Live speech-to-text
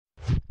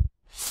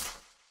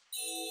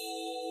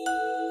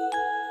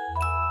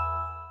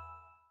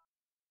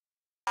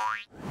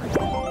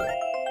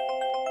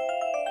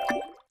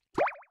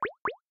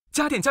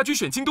家电家居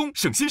选京东，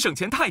省心省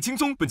钱太轻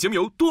松。本节目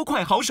由多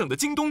快好省的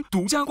京东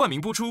独家冠名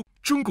播出。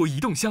中国移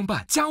动相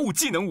伴，家务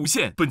技能无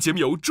限。本节目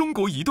由中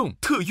国移动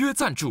特约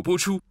赞助播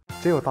出。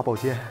真有大保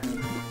健，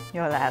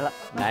又来了，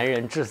男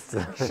人至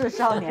死是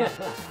少年。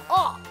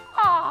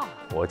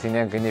我今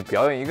天给你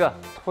表演一个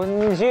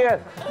吞剑。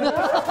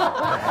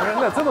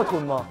那这么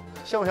吞吗？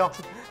像不像？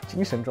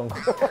精神状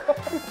况。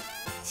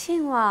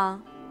亲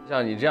王，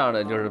像你这样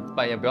的，就是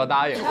半夜不要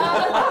答应。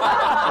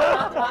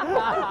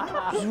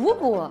如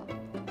果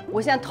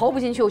我现在投不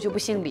进去，我就不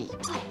姓李，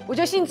我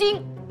就姓金。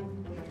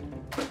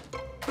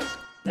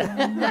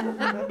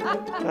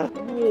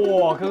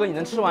哇，哥哥你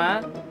能吃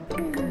完？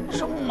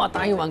这么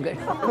大一碗给，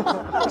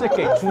这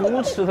给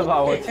猪吃的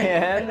吧？我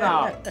天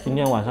哪！今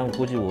天晚上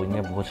估计我应该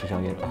不会吃宵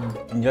夜的。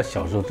你要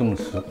小时候这么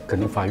吃，肯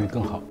定发育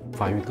更好，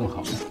发育更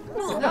好。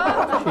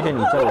谢谢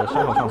你在我的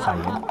伤口上撒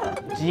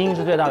盐，基因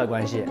是最大的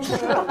关系。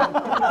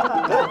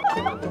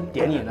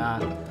点你呢？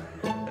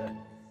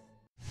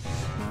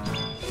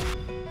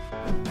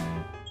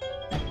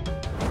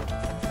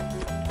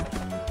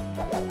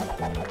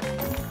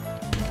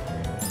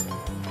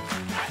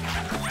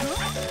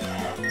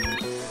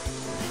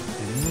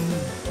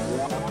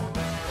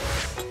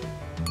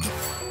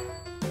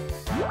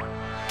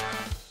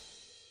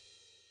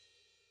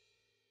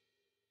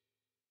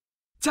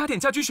家电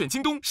家居选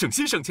京东，省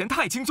心省钱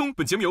太轻松。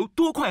本节目由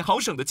多快好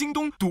省的京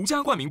东独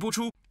家冠名播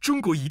出。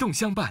中国移动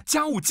相伴，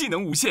家务技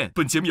能无限。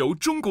本节目由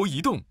中国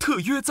移动特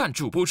约赞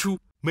助播出。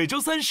每周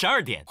三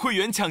12点，会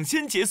员抢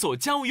先解锁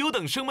家务优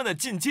等生们的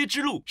进阶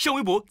之路。上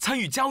微博参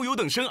与家务优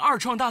等生2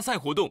创大赛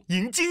活动，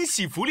赢惊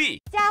喜福利。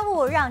家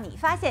务让你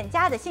发现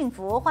家的幸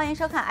福，欢迎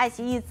收看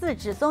iQIYI自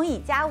制综艺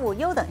《家务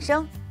优等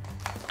生》。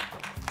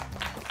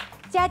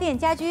家电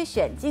家居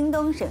选京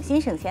东，省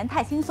心省钱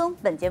太轻松。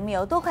本节目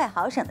由多快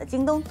好省的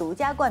京东独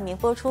家冠名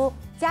播出。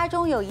家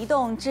中有移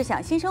动，智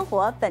享新生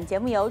活。本节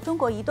目由中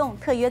国移动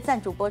特约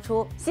赞助播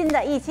出。新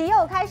的一期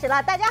又开始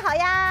了，大家好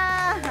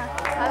呀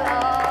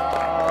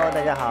 ！Hello，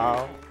 大家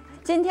好。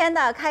今天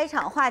的开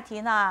场话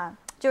题呢，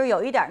就是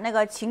有一点那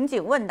个情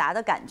景问答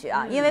的感觉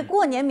啊，因为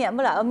过年免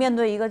不了要面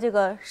对一个这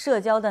个社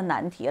交的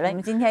难题了。你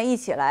们今天一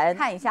起来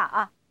看一下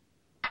啊。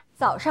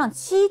早上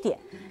7点，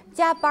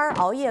加班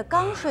熬夜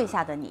刚睡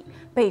下的你，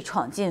被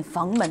闯进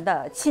房门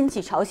的亲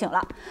戚吵醒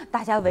了。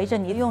大家围着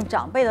你，用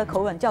长辈的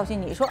口吻教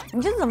训你说：“你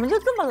这怎么就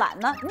这么懒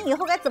呢？你以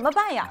后该怎么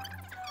办呀？”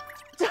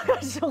这个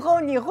时候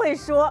你会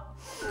说：“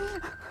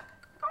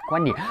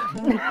关你。”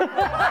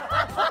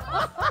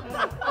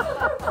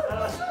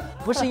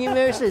不是因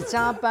为是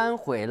加班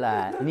回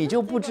来，你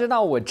就不知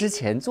道我之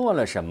前做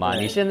了什么，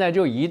你现在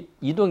就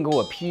一顿给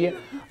我批，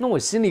那我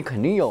心里肯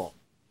定有。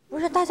不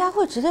是，大家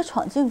会直接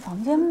闯进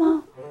房间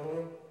吗？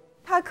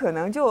他可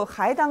能就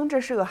还当这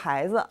是个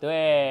孩子。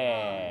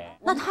对。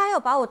那他要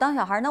把我当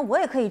小孩，那我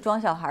也可以装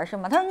小孩是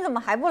吗？他说你怎么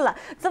还不懒，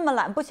这么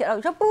懒不起来？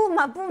我说不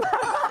嘛不嘛。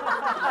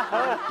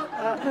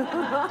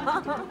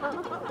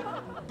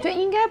对，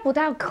应该不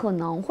大可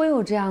能会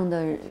有这样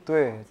的人。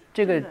对，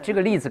这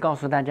个例子告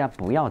诉大家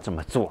不要这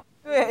么做。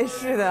对，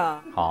是的。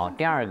好，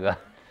第二个，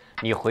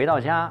你回到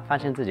家发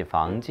现自己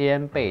房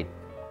间被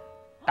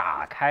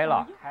打开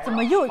了，怎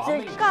么又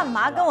这干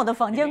嘛跟我的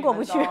房间过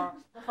不去？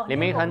里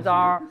面一团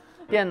糟，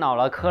电脑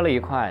了磕了一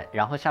块，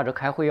然后下周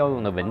开会要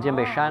用的文件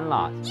被删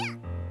了。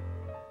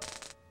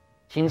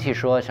亲戚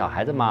说小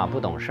孩子嘛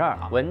不懂事儿，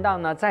文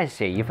档呢再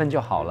写一份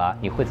就好了，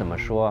你会怎么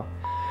说？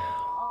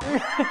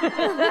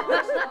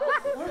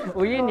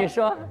武艺，你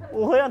说？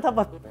我会让他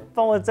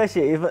帮我再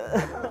写一份。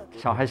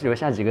小孩留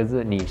下几个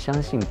字：你相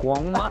信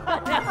光吗？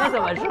你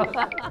怎么说？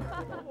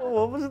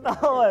我不知道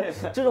哎，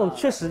这种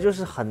确实就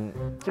是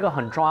这个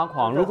很抓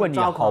狂。如果你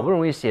好不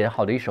容易写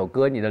好的一首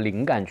歌，你的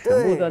灵感全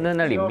部都在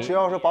那里面。谁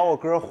要是把我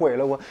歌毁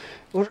了，我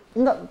说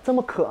你咋这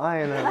么可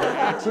爱呢？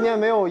今年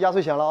没有压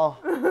岁钱了啊？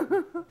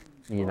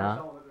你呢？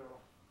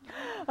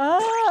啊！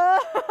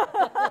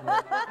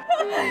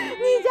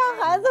你家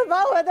孩子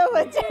把我的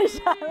文件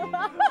删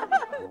了，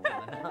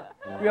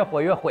越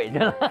火越毁着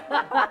了。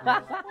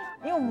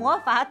用魔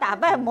法打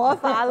败魔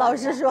法，老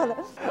师说的。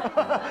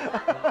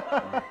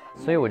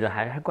所以我觉得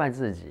还是怪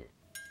自己，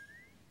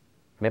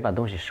没把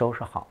东西收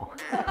拾好。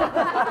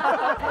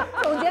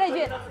总结了一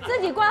句：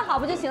自己关好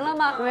不就行了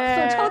吗？锁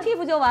抽屉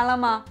不就完了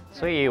吗？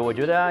所以我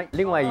觉得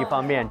另外一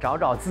方面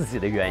找自己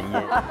的原因，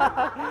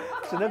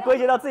只能归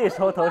结到自己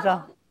头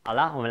上。好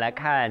了，我们来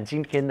看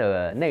今天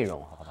的内容，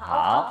好不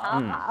好？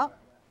好。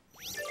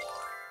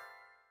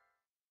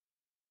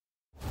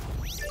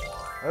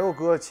哎呦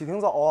哥，起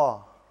挺早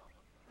啊！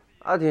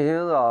啊，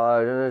挺早啊，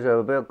真的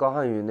是被高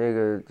瀚宇那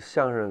个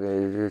相声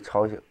给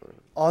吵醒了。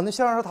哦，那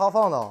相声是他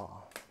放的，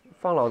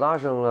放老大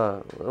声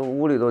了，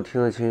屋里都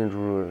听得清清楚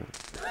楚的。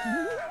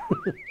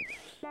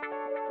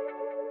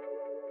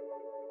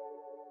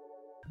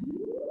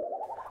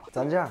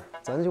咱这样，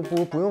咱就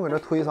不用搁这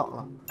推搡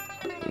了。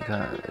你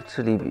看，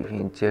智力比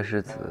拼皆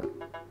是词。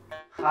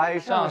海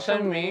上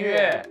生明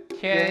月，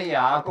天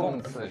涯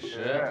共此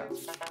时。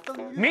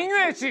明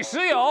月几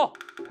时有？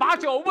把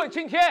酒问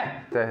青天。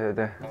对。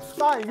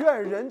但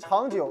愿人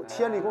长久，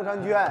千里共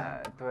婵娟。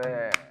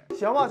对。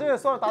行吧，这也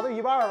算答对一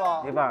半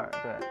吧。一半，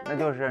对，那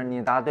就是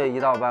你答对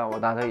1道半，我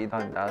答对1道，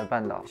你答对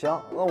半道。行，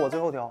那我最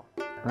后挑。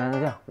那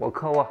这样，我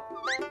科我。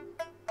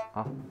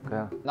好，可以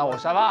了。那我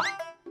沙发，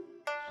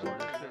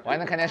我还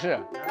能看电视。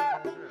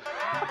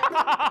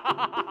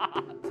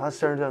他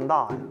声真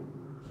大呀！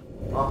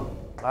啊，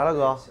来了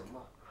哥。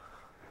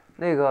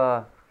那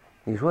个，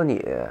你说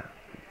你，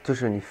就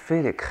是你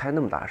非得开那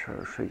么大声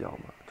睡觉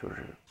吗？就是。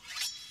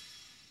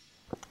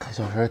开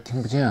小声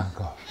听不见啊，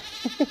哥。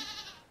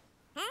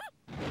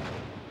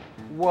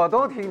我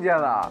都听见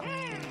了，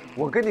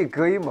我跟你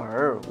隔一门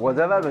儿，我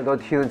在外面都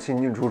听得清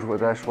清楚楚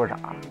在说啥。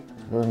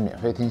不是免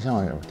费听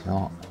相声挺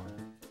好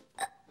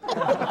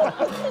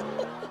的，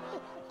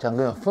这样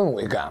更有氛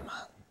围感嘛。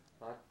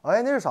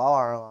哎，那是啥玩意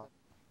儿啊？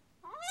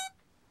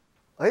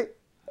哎，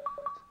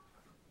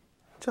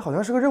这好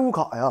像是个任务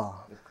卡呀。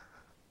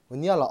我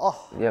念了啊，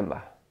念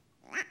吧。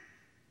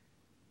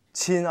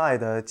亲爱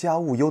的家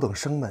务优等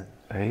生们，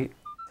哎，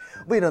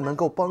为了能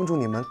够帮助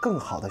你们更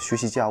好的学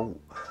习家务，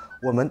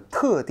我们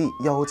特地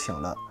邀请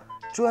了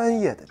专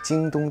业的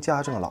京东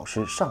家政老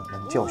师上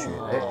门教学，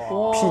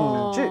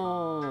品质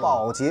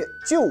保洁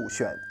就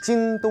选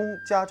京东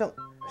家政，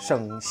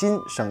省心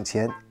省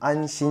钱，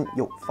安心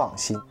又放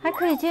心。还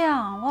可以这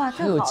样哇，这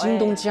还有京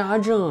东家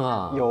政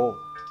啊，有，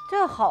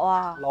这好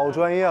啊，老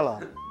专业了。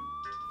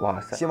哇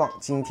塞！希望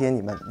今天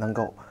你们能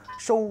够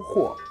收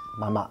获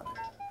满满。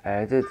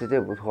哎，这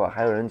不错，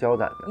还有人教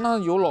咱的。那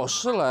有老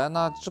师来，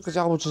那这个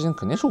家务执行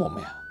肯定是我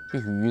们呀，必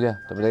须的，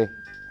对不对，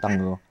当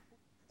哥？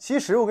其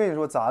实我跟你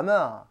说，咱们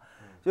啊，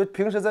就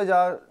平时在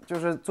家就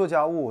是做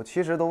家务，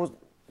其实都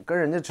跟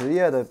人家职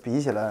业的比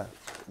起来，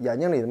眼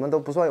睛里他们都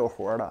不算有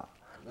活的。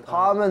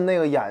他们那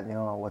个眼睛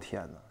啊，我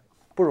天哪，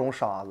不容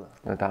沙子。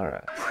那当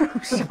然，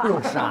不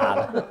用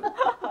沙子。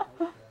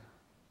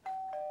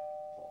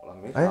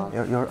哎，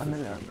有人按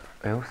门铃。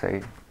哎呦，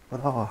谁？不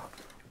知道啊。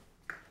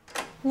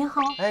你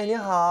好，哎，你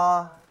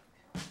好，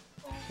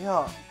你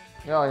好，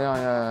你好，你好，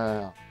你好，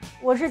你好。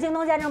我是京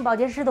东家政保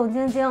洁师董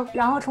晶晶，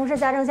然后从事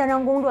家政线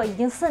上工作已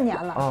经4年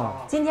了。啊，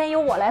今天由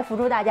我来辅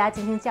助大家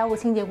进行家务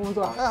清洁工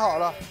作。太好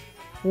了，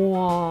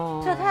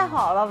哇，这太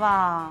好了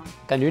吧！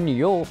感觉你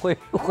又回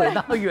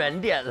到原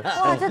点了。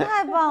哇，这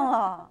太棒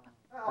了！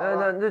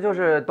那就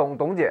是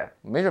董姐，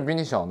没准比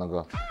你小呢，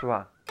哥，是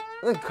吧？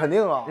那肯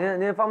定啊。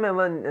您方便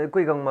问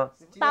贵庚吗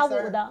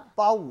85的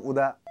，85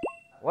的。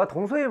我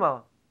同岁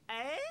吗？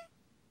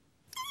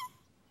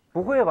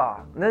不会吧？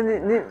那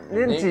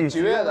您几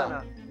月的呢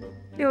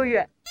？6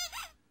月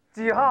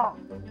几号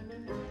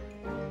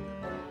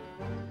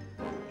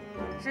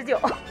？19。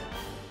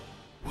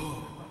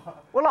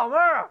我老妹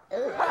儿。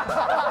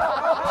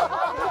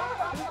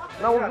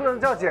那我不能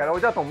叫姐了，我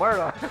叫董妹儿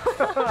了。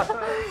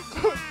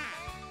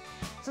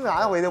是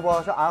安徽的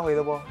不？是安徽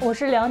的不？我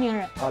是辽宁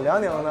人。啊，辽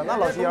宁的，那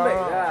老乡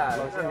啊。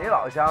是你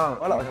老乡，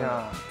我老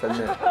乡，真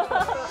的。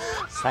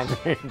3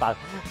个人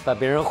把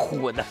别人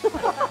唬的。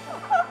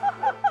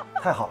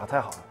太好了，太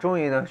好了，终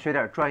于能学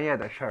点专业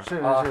的事儿。是，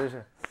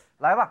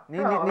来吧，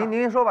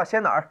您说吧，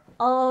先哪儿？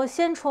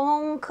先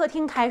从客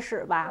厅开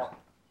始吧。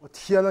我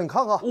天哪，你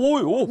看看，哦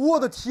呦，我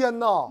的天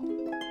哪，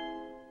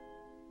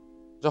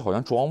这好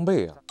像装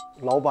备啊，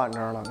老板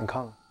正了，你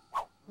看看，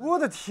我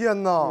的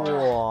天哪，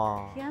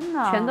哇，天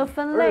哪，全都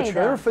分类的，而且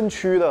全是分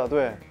区的，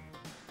对，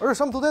而且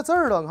上面都带字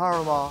儿的，你看着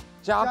了吗？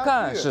加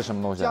干是什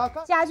么东西？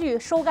家具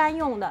收干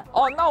用的。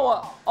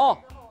哦，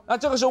那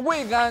这个是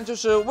卫干，就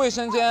是卫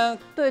生间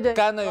对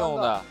干的用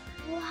的。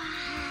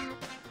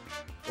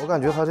我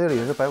感觉他这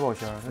里是百宝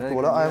箱，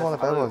躲了 iPhone 的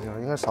百宝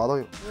箱，应该啥都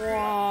有。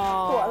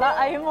哇，躲了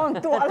iPhone，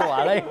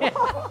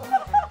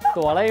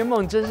躲了一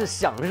梦，真是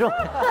享受，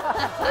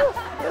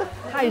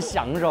太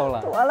享受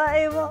了。躲了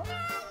iPhone。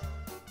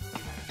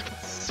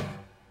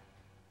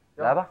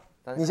来吧，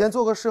你先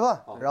做个示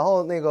范，然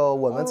后那个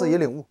我们自己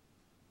领悟。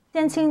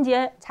先清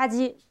洁擦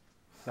机。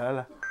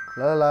来。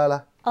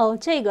哦，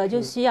这个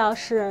就需要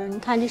是，你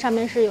看这上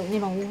面是有那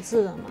种污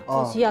渍的嘛，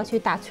就需要去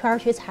打圈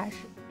去擦拭。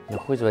你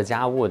会做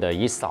家务的，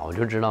一扫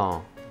就知道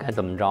该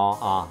怎么着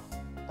啊。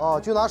哦，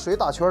就拿水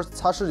打圈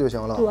擦拭就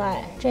行了。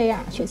对，这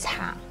样去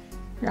擦，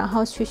然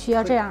后需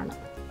要这样的。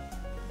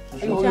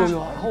哎呦，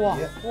哇，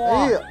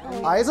哎呀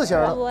 ，S 型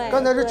的，对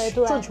刚才是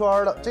转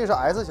圈的，这个是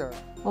S 型的。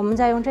我们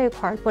再用这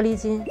块玻璃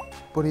巾。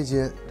玻璃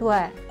巾。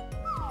对。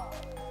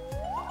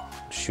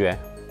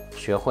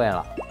学会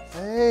了。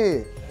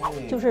哎。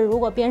就是如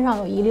果边上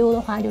有遗留的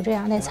话，就这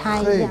样再擦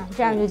一下，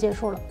这样就结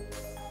束了，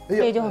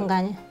这就很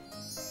干净。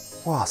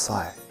哇塞！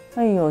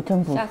哎呦，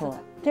真不错！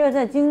这个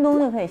在京东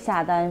就可以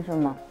下单是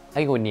吗？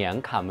还有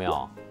年卡没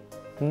有？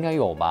应该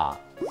有吧？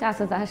下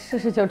次咱试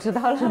试就知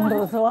道了。真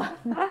不错。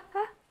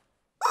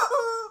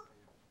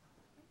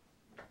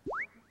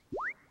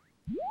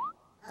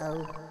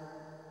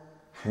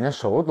人家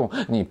手懂，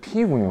你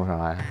屁股扭啥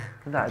呀？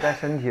你咋还带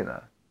身体呢？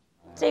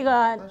这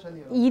个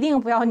一定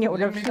不要扭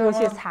着屁股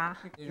去擦。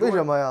为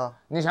什么呀？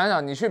你想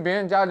想，你去别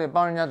人家里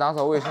帮人家打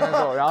扫卫生的时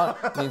候，然后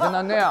你跟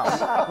他那样，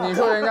你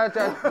说人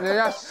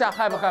家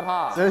害不害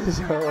怕？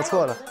行，我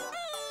错了。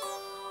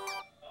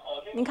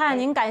你看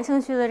您感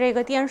兴趣的这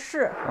个电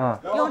视，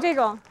用这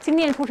种静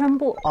电除尘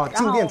布啊，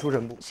静电除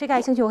尘布。谁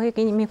感兴趣，我可以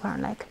给你们一块儿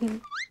来，可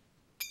以。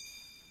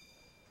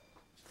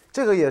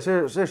这个也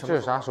是什么？这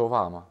是啥手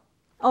法吗？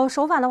哦，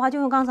手法的话就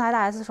用刚才的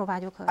S 手法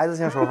就可以。S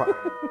型手法。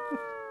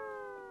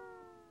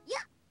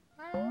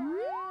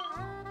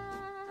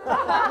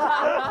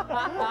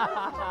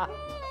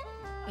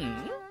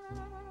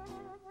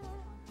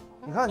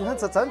你看，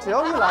咱只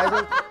要一来就。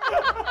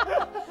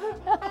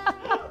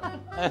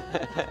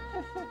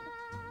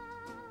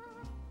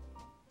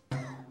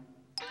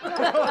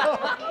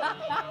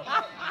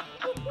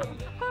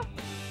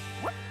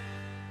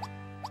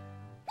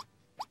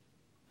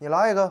你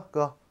来一个，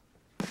哥。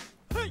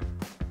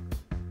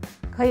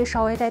可以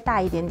稍微再大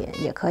一点点，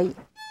也可以。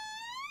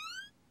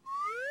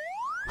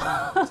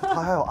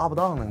他还有 up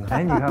down 呢，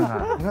哎，你看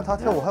看，你看他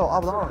跳舞还有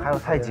up down， 还有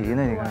太极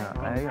呢，你看看，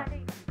哎呀，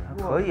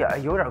可以啊，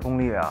有点功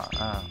力啊，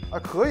啊，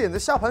可以，这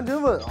下盘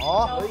真稳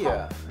啊，可以，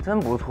真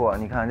不错，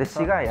你看这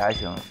膝盖也还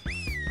行。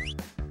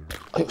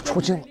哎呦，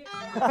抽筋了。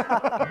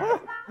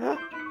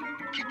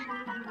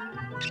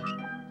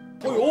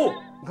哎呦，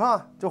你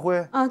看这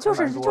挥啊，就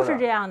是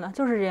这样的，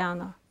就是这样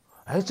的。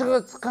哎，这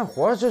个干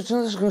活这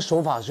真的是跟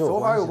手法是有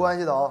关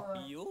系的啊。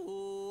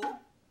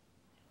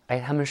哎，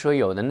他们说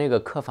有的那个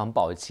客房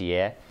保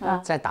洁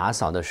在打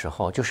扫的时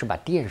候，就是把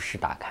电视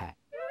打开，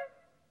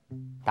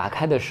打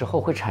开的时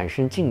候会产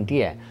生静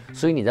电，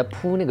所以你在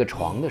铺那个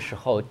床的时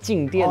候，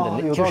静电的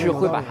那就是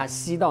会把它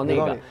吸到那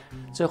个，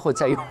最后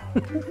再用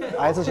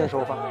S 型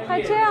手法。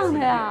还这样的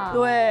呀？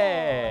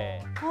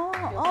对。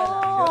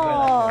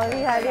哦，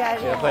厉害！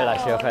学会了！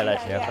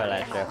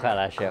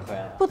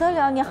不得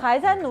了，你还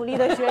在努力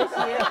的学习，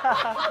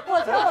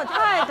我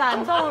太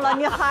感动了！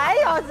你还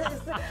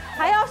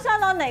要上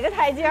到哪个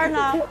台阶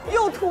呢？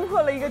又突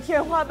破了一个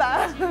天花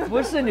板。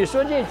不是，你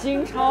说这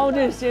金超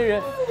这些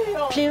人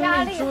拼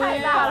命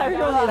追啊，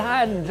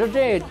你说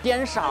这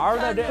颠勺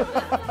的这，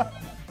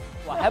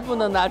我还不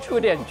能拿出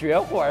点绝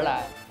活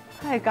来，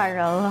太感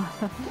人了。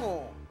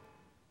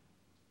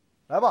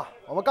来吧，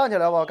我们干起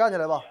来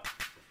吧！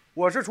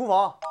我是厨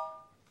房，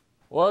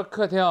我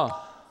客厅，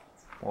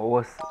我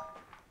卧室。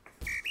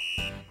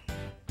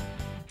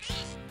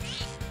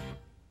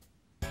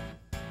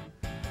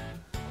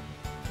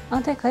啊，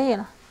对，可以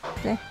了，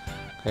对，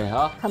可以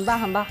啊，很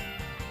棒。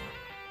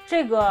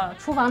这个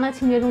厨房的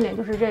清洁重点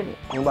就是这里。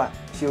明白，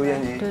吸油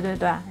烟机。对，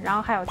然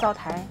后还有灶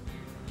台。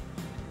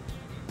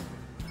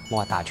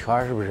哇，打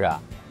圈是不是？哇，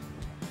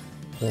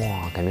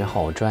感觉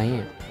好专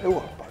业。哎呦，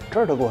把这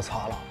儿都给我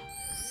擦了。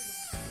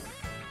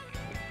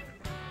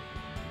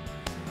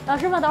老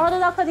师们，等会儿都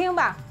到客厅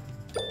吧。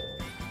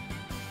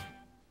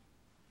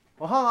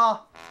我看看，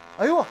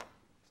哎呦，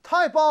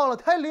太棒了，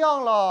太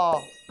亮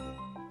了。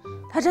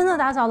它真的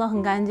打扫得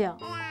很干净，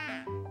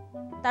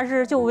但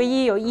是就唯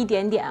一有一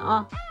点点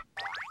啊，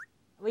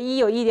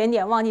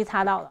忘记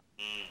擦到了。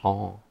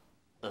哦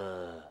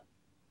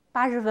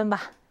，80分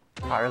吧。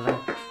 80分，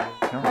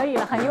行，可以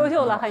了，很优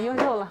秀了。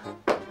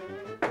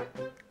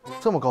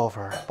这么高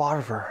分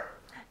，80分。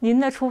您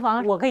的厨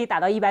房我可以打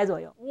到100左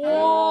右。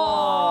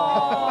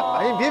哇！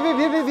哎，别！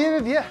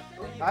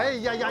哎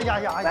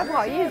呀！怪不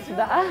好意思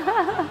的。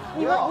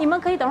你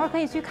们可以等会儿可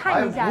以去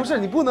看一下。不是，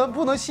你不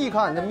能细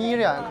看，你得眯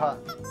着眼看。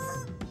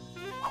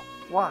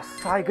哇，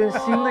撒一根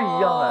新的一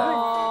样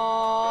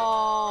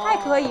哎！太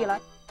可以了。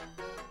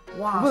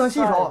哇，你不能细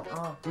瞅，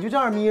你就这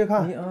样眯着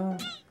看。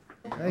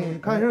哎，你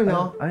看是不是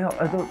行？哎呀，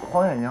哎，都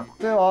晃眼睛，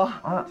对吧？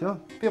啊，行，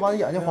别把你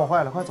眼睛晃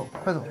坏了，快走。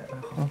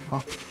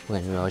好，我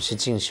感觉我要去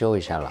进修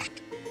一下了。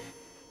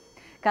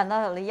感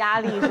到有了压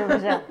力，是不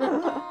是？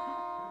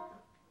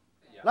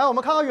来，我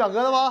们看看远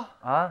哥的吧。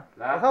啊，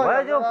来，我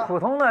也就普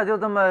通的，就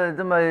这么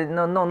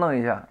弄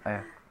一下，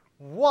哎。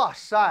哇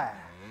塞！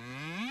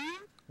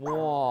哇，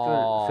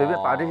就随便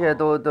把这些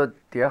都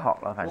叠好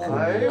了，反正。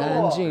很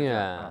干净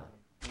哎。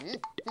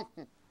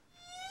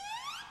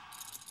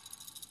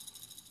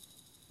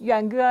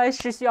远哥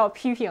是需要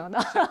批评的。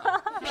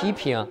批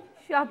评？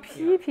需要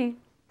批评。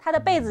他的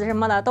被子什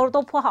么的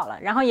都铺好了，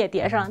然后也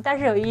叠上，但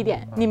是有一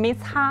点你没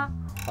擦。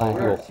哦，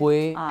有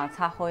灰啊，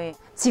擦灰。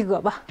及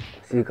格吧？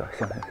及格，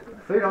行，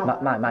非常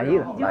满意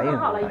了，已经很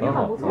好了，已经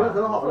很不错了，已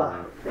经很好了。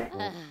对，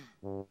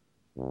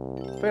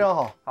非常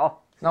好。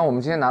好，那我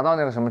们今天拿到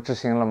那个什么智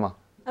星了吗？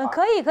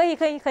可以，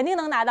肯定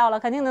能拿到了，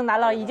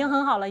已经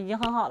很好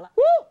了。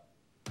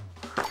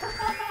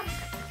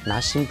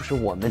拿星不是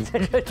我们在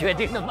这决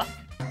定的吗？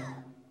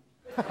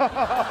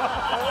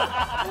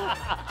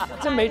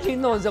这没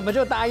听懂，怎么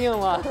就答应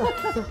了？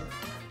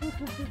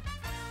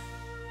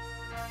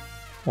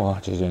哇，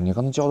姐姐，你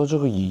刚才教的这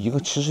个以一个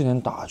起始点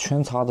打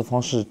圈擦的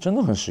方式真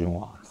的很实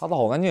用啊，擦得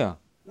好干净啊。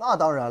那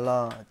当然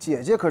了，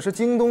姐姐可是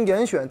京东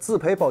严选自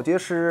培保洁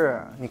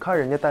师，你看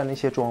人家带那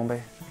些装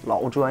备，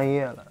老专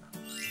业了。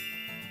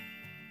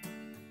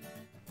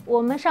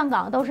我们上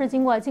岗都是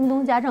经过京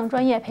东家政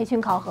专业培训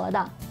考核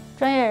的，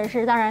专业人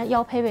士当然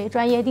要配备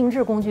专业定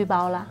制工具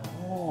包了。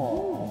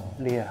哦，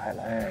厉害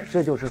了！哎，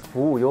这就是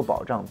服务有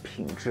保障，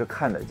品质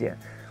看得见。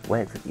我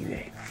也自己约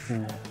一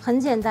个。很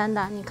简单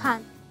的，你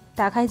看，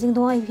打开京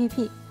东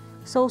APP，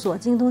搜索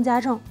京东家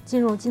政，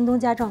进入京东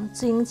家政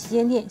自营旗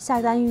舰店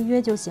下单预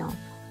约就行。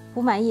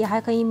不满意还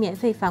可以免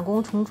费返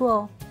工重做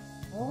哦。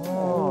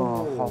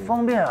哦，好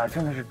方便啊，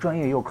真的是专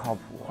业又靠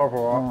谱。靠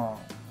谱。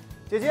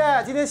姐姐，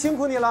今天辛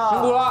苦你了，辛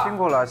苦了，辛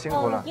苦了，辛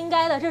苦了。应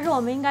该的，这是我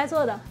们应该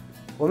做的。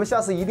我们下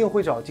次一定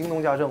会找京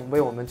东家政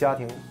为我们家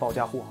庭保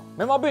驾护航。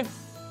没毛病。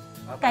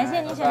感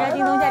谢你选择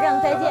京东家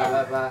政，再见。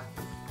拜拜。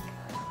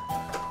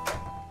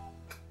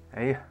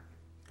哎呀，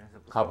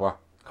靠谱，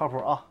靠谱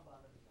啊！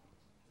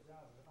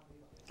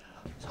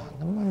咋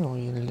那么容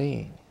易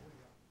累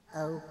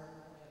呢？哦。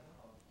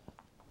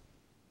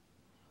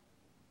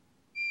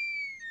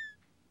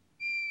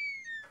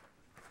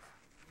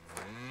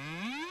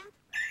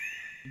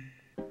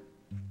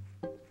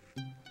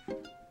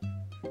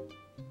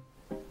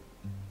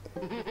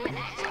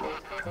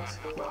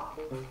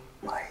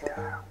慢一点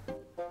啊！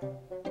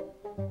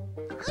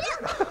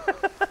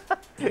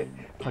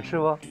好吃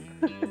不？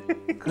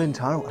哥，你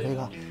尝尝我这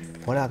个，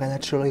我俩刚才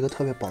吃了一个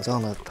特别宝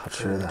藏的好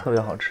吃的，特别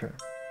好吃，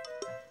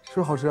是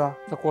不是好吃啊？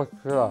这过期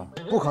了？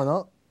不可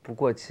能，不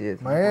过期。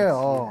没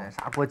有，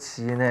啥过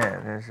期呢？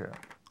真是，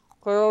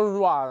快要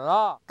软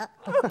了。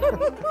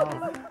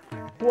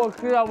过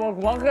期了，我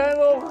光给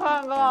我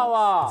看看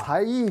吧。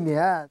才1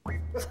年，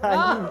才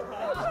1年，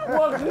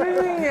过期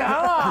1年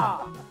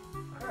了。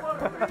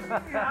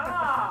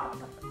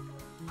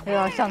又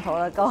要上头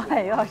了，高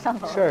海又要上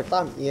头了。是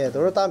大米，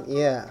都是大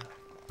米。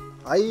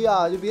哎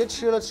呀，就别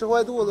吃了，吃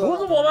坏肚子。不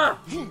是我们，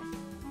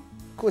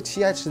过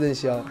期还吃真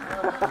香。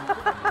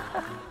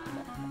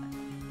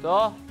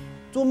走，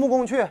做木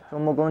工去，做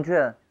木工去。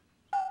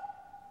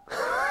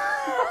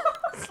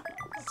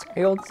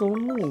还要做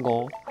木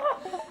工？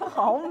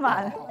好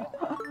满。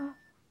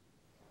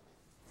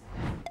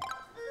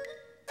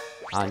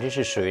啊，这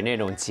是属于那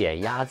种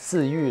减压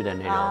自愈的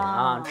那种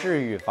啊，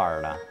治愈范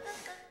儿的。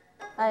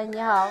哎，你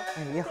好。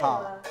哎，你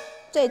好。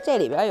这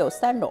里边有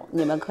3种，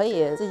你们可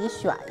以自己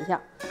选一下。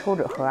抽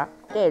纸盒，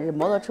这是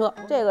摩托车，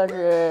这个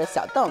是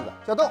小凳子。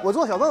小凳，我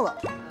坐小凳子。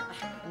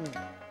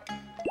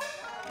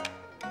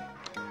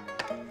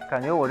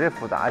感觉我这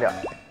复杂点。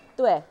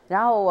对，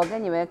然后我给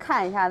你们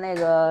看一下那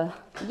个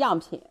样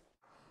品。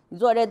你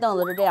坐这凳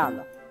子是这样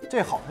的。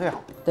这好，这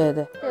好。对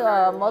对，这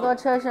个摩托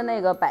车是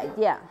那个摆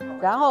件，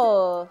然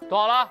后多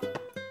好了。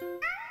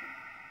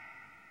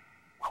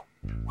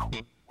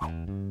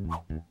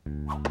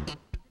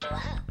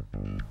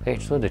哎，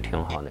做的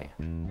挺好的呀。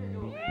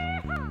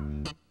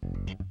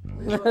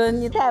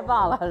你太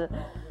棒了。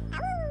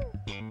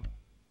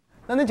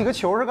那几个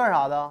球是干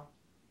啥的？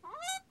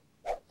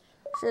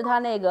是他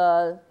那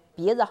个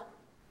鼻子。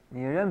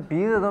你人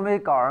鼻子都没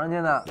搞上去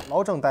呢，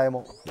老整呆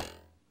萌。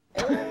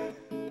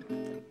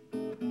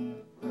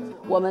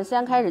我们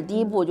先开始第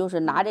一步就是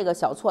拿这个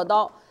小锉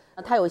刀，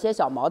它有些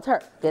小毛刺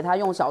儿，给它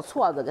用小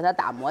锉子给它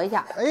打磨一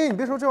下。哎，你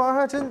别说，这玩意儿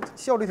还真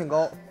效率挺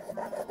高。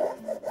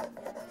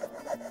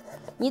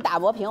你打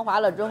磨平滑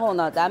了之后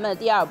呢，咱们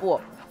第2步，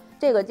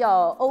这个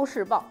叫欧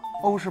式刨。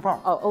欧式刨。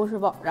哦，欧式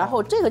刨。然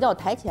后这个叫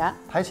台前。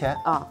台前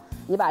啊，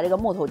你把这个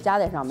木头夹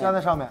在上面。夹在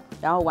上面。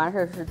然后完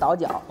事是倒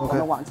脚，我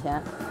们往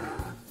前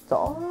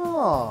走。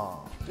哦，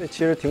这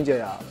其实挺解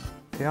压的，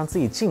得让自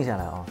己静下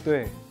来啊。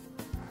对，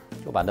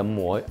就把它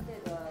磨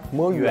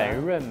圆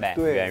润呗，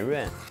对，圆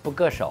润不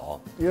硌手，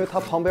因为它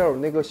旁边有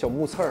那个小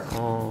木刺儿。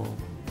哦。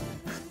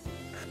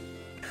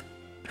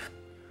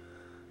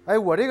哎，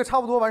我这个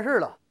差不多完事儿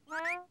了，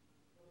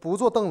不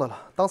坐凳子了，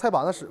当菜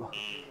板子使吧。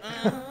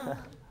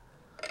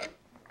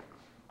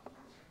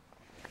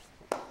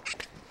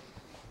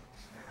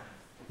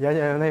研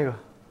究那个，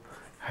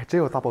还真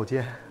有大保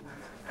健。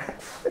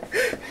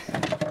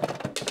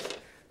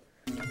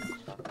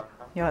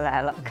又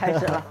来了，开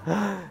始了。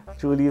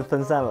注意力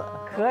分散了，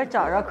可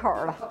找着口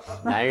了。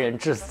男人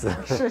至死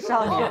是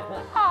少年。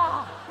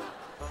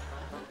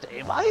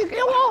这把也给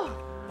我。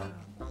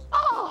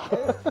啊！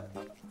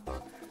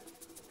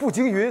不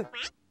经云，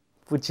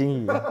不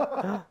经云，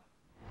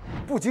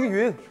不经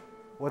云，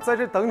我在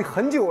这等你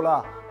很久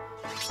了。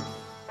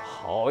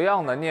好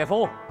样的，聂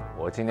风！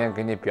我今天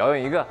给你表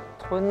演一个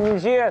吞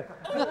剑。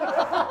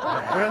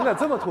不是，你咋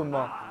这么吞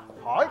吗？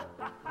哎，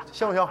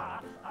像不像？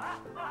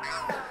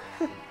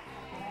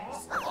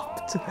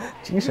这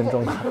精神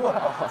状态。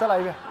再来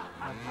一遍。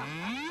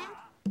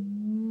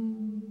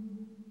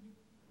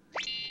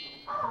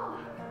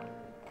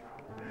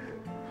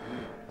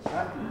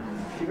来，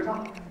劈个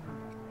叉。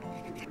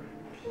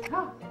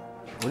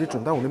我这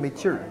准，但我这没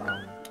劲儿。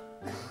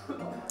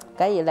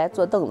赶紧来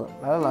坐凳子。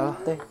来了来了。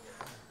对，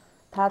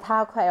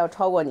他快要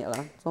超过你了，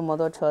坐摩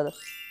托车的。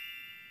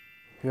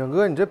远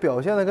哥，你这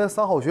表现的跟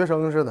3好学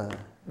生似的。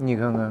你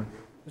看看，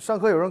上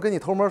课有人跟你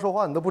偷摸说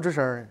话，你都不吱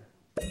声。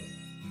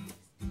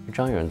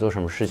张远做什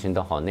么事情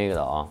都好那个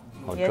的啊，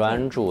好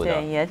专注的，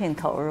对，也挺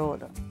投入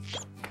的。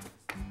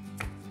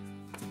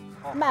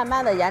慢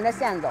慢的沿着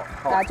线走，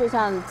啊，就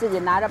像自己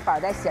拿着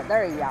板在写字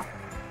儿一样，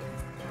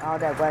然后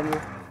再关机。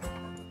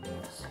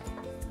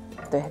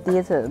对，第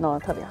一次弄得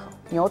特别好，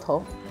牛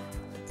头，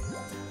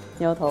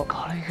牛头，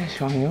搞了一个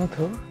小牛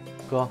头。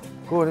哥，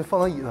给我这放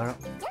到椅子上，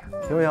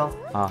行不行？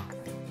啊，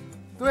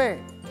对，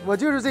我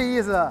就是这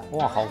意思。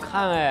哇，好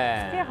看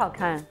哎！这好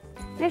看，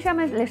那上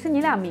面是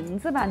你俩名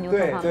字吧？牛头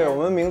旁边。对，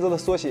我们名字的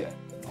缩写。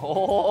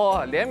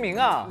哦，联名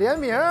啊！联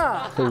名，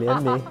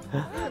联名。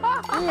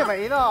你以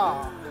为呢？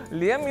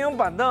联名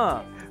板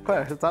凳。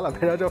快点，咱俩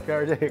拍张照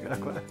片，这个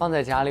快。放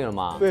在家里了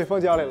吗？对，放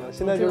家里了。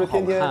现在就是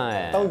天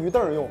天当鱼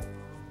凳用，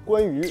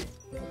观鱼。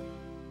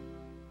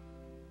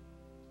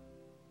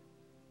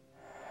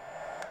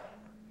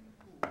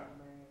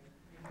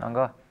南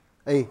哥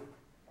 ，A。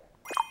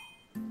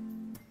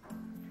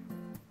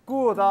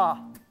Good。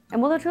哎，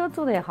摩托车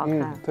做的也好看。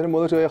他这摩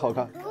托车也好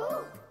看。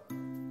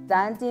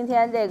咱今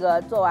天这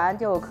个做完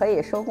就可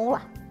以收工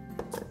了，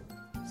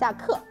下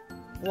课。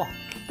哇，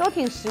都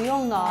挺实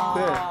用的哦。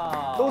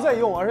对，都在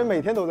用，而且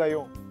每天都在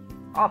用。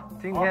啊，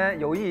今天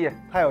有意义，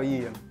太有意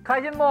义了，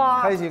开心不？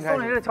开心，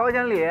送你这朝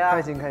鲜礼，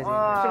开心，是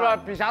不是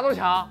比啥都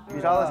强？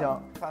比啥都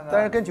强，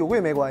但是跟酒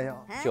柜没关系啊。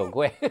酒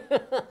柜，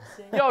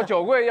要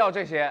酒柜要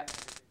这些。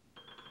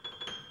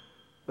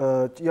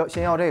要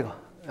先要这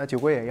个，酒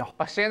柜也要。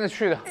把掀着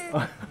去的。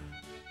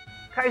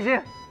开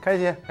心，开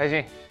心，开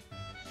心。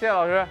谢谢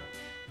老师。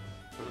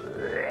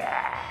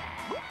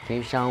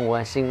就像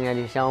我心爱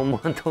的小摩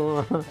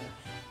托。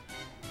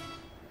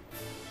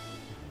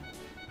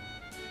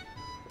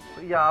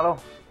回家喽，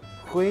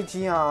回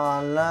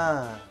家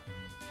了。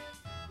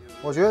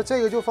我觉得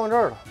这个就放这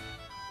儿了，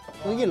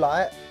那一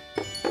来，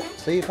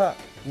谁一看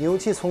牛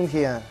气冲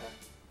天。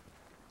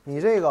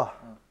你这个，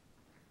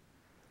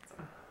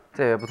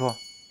这也不错。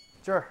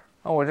这儿，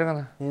那我这个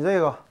呢？你这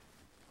个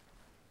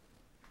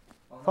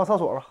放厕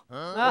所吧。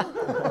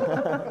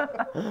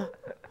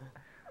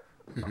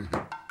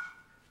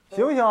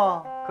行不行？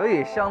可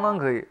以，相当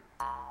可以。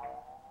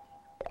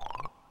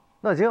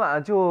那今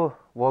晚就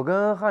我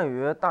跟汉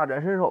语大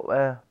展身手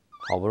呗。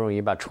好不容易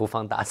把厨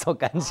房打扫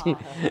干净，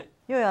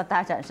又要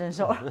大展身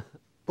手了。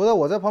不是，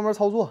我在旁边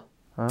操作。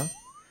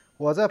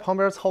我在旁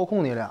边操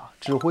控你俩，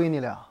指挥你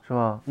俩，是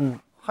吗？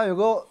汉语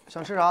哥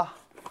想吃啥？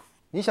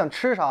你想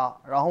吃啥？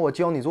然后我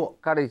教你做。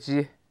咖喱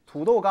鸡，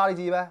土豆咖喱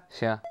鸡呗。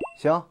行。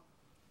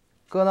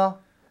哥呢？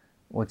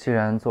我既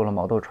然做了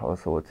毛豆炒肉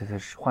丝，我这次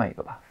换一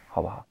个吧，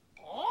好不好？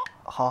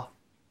好。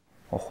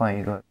我换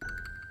一个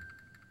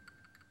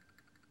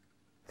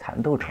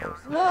蚕豆炒肉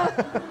丝。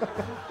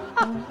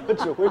他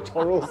只会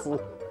炒肉丝。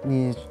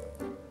你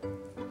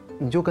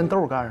就跟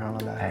豆干上了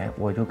呗。哎，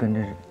我就跟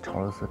这炒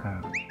肉丝干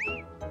上了。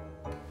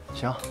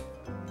行，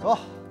走，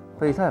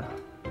备菜吧。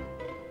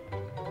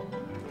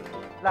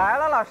来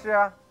了，老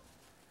师。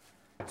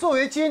作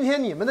为今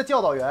天你们的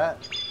教导员，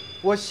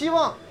我希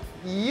望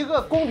以一个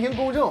公平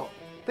公正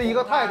的一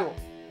个态度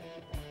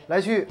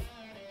来去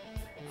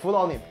辅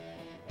导你们。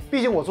毕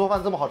竟我做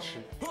饭这么好吃，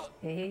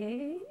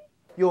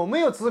有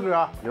没有资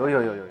格？有。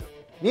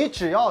你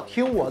只要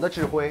听我的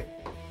指挥，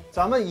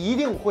咱们一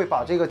定会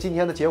把这个今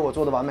天的结果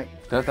做得完美。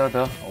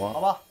得，好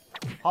吧。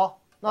好，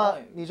那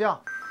你这样，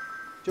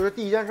就是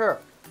第一件事，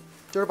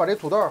就是把这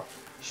土豆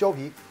削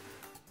皮。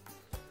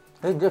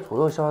哎，你这土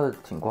豆削的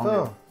挺光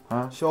溜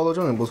啊，削的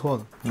正挺不错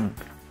的。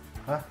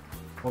哎，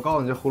我告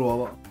诉你，这胡萝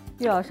卜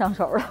又要上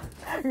手了，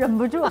忍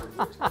不住。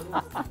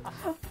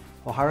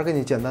我还是给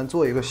你简单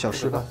做一个小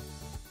示范。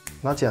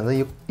拿剪子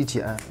一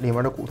剪，里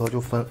面的骨头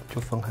就分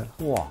开了。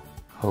哇，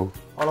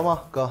好了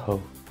吗，哥？好。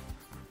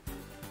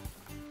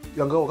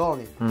远哥，我告诉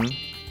你，你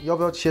要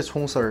不要切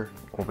葱丝儿？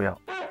我不要，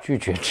拒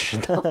绝吃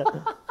的。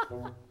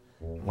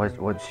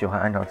我喜欢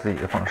按照自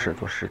己的方式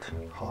做事情。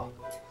好，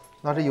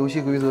那这游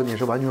戏规则你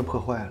是完全破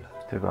坏了，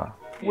对吧？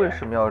为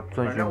什么要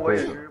遵循规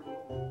则？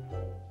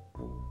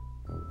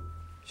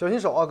小心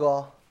手啊，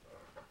哥。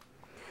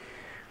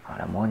好，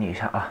来模拟一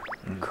下啊。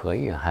可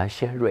以，还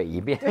先蕊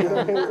一遍，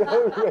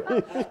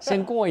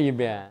先过一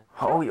遍。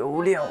蚝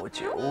油、料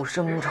酒、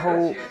生抽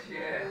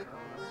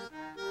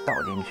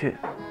倒进去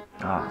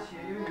啊。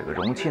这个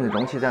容器呢？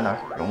容器在哪儿？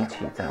容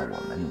器在我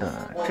们的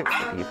这个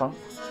地方。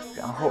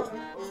然后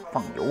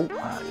放油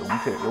啊，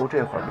油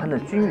这会儿喷的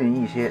均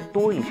匀一些，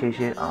多一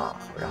些啊。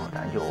然后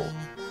咱就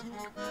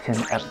先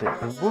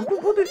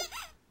不对。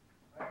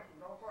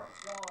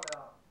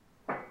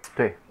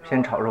对，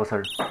先炒肉丝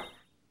儿。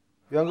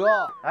远哥，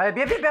哎，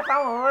别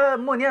烦我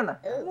默念呢。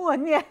默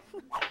念。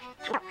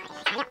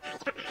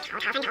先炒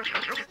肉丝，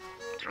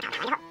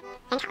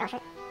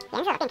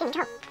颜色变冰透，放油、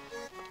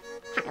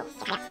调料，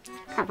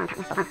放糖、放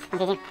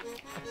鸡精，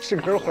是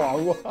根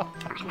黄瓜。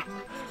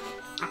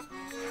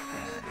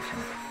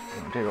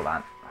用这个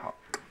碗，好，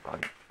搞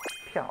定，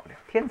漂亮，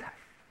天才。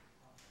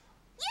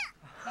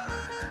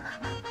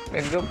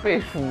那个背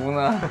书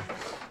呢？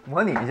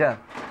模拟一下。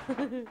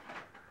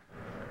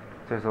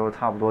这时候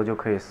差不多就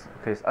可以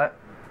哎。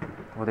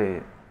我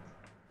得，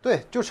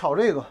对，就炒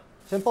这个，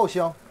先爆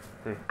香。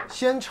对，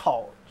先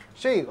炒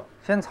这个，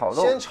先炒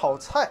肉，先炒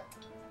菜，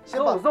先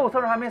把肉丝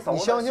还没熟。你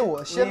相信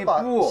我，先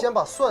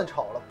把蒜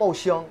炒了，爆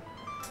香，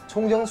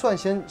葱姜蒜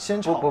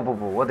先炒。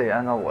不，我得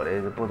按照我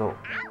的步骤。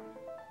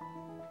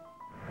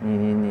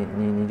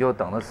你就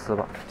等着吃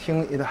吧，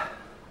听你的。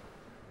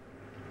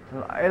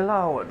来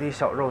了，我的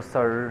小肉丝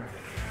儿，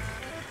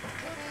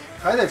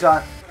还得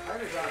粘，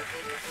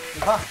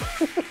你看。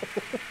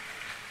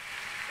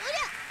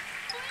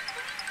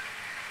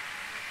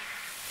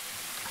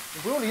你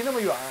不用离那么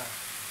远。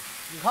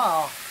你看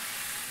啊，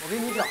我跟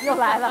你讲，又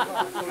来了，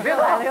别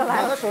来了，又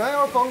来了。他首先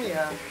要崩你，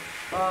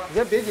你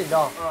先别紧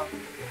张，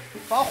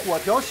把火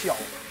调小，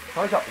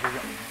调小就行。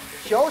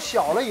调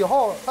小了以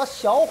后，它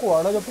小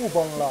火它就不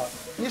崩了。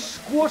你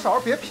锅勺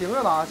别平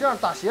着拿，这样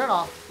打斜着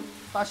拿，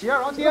打斜，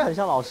然后颠。很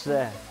像老师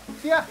哎。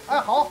颠，哎，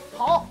好，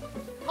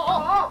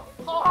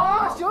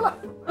行了。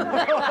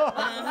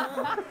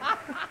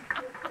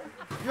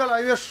越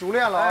来越熟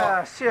练了啊！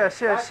哎，谢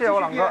我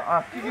朗哥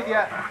啊！继续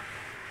颠。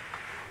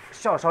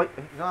小勺，你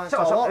看，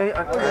小勺，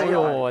哎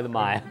呦，我的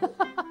妈呀！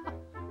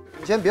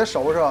你先别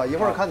收拾啊，一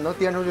会儿看你能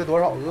颠出去多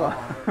少个。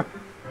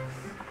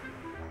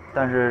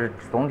但是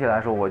总体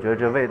来说，我觉得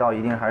这味道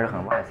一定还是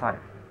很外在。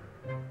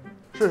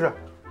试试。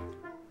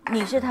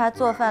你是他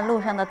做饭路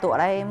上的哆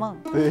啦 A 梦。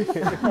对。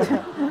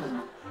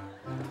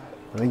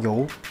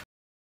油。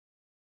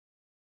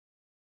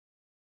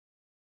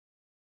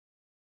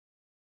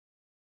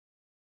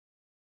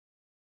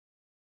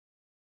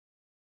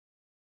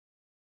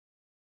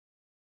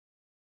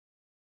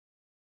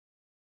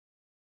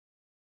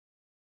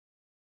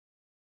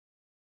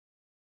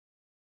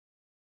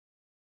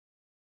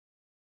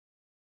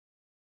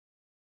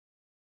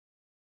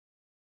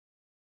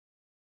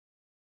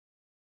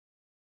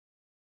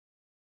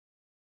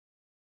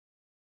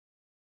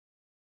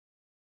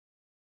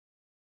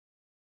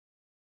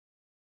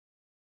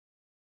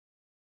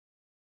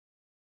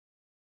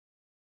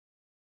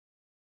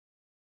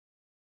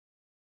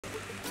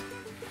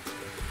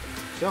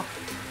行，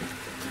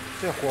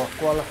这火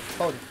关了，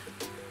到底。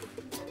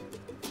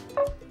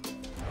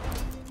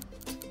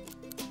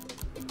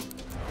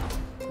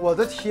我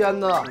的天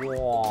哪！哇，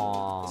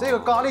这个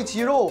咖喱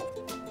鸡肉，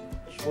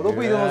我都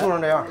不一定能做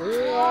成这样。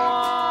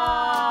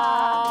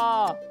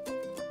哇，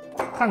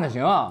看着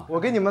行啊！我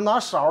给你们拿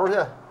勺去。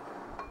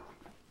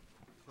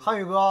汉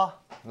宇哥，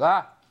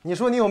来，你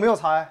说你有没有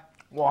才？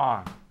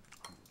哇，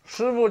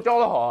师傅教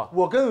的好。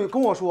我跟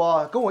我说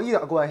啊，跟我一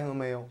点关系都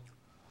没有。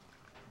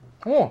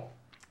哦。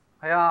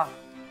哎呀，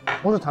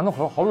我这弹的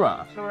好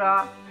软，是不是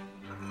啊？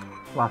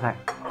哇塞，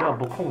这要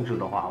不控制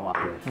的话，哇塞，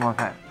哇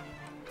塞，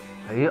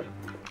哎呀，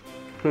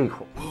这一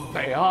口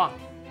得啊，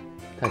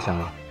太香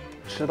了，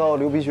吃到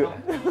流鼻血。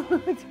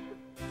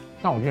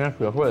那我今天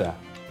学会了，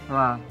是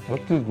吧？我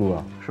记住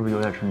了，是不是有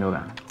点成就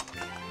感？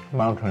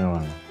蛮有成就感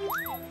的。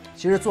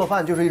其实做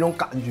饭就是一种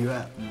感觉，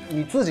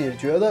你自己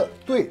觉得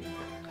对，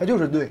它就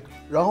是对，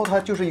然后它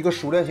就是一个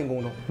熟练性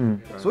工程。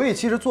所以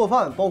其实做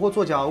饭包括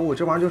做家务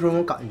这玩意儿就是一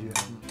种感觉。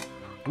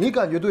你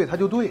感觉对，它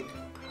就对。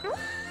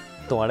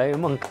哆啦 A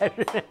梦开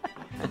始。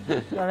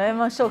哆啦 A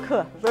梦授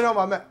课，非常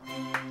完美。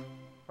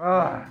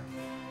哎，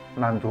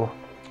满足。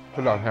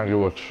这两天给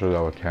我吃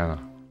的，我天哪！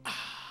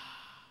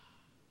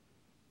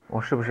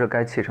我是不是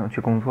该启程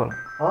去工作了？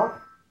啊！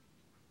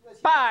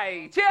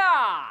摆架。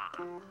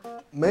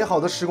美好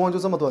的时光就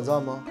这么短暂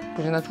吗？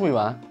不行，再住一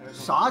晚。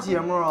啥节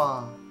目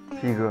啊？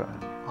皮哥。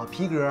啊，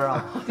皮哥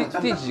啊。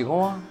第几个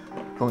啊？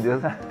总决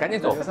赛。赶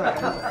紧走。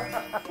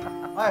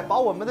哎，把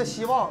我们的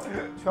希望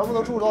全部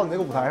都注入到你那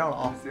个舞台上了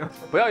啊！行，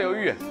不要犹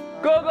豫，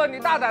哥哥，你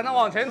大胆的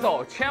往前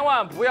走，千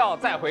万不要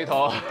再回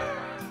头。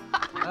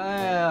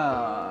哎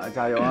呀，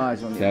加油啊，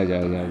兄弟！加油！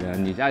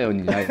你加油！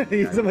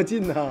离这么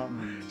近呢，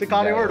这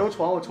咖喱味儿都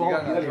传我鼻子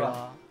里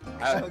了。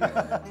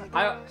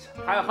还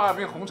有哈尔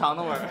滨红肠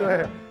的味儿。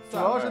对，主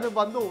要是那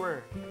豌豆味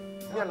儿，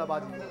面了吧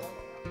唧的。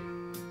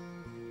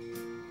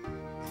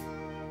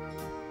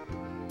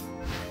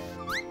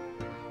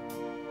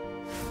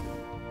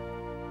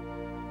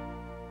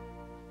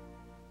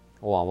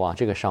哇，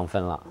这个上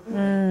分了。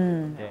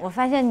我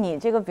发现你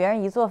这个别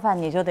人一做饭，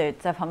你就得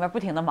在旁边不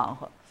停的忙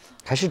活。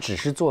还是只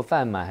是做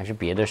饭吗？还是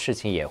别的事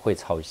情也会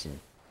操心？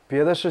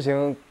别的事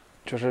情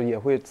就是也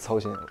会操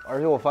心，而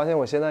且我发现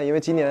我现在因为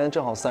今年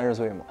正好30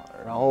岁嘛，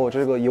然后我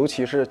这个尤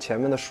其是前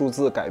面的数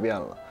字改变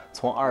了，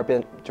从2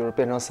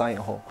变成3以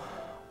后，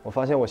我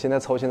发现我现在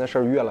操心的事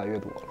儿越来越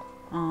多了，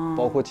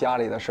包括家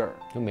里的事儿，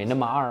就没那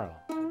么二了。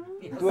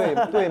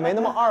对，没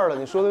那么二了。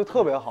你说的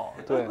特别好，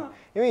对，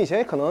因为以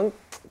前可能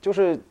就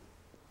是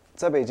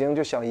在北京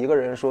就想一个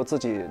人说自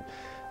己，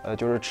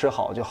就是吃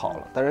好就好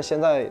了，但是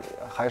现在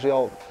还是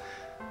要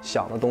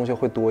想的东西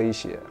会多一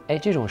些。哎，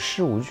这种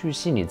事无巨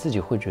细，你自己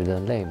会觉得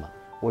累吗？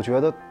我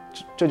觉得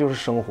这就是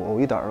生活，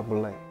我一点都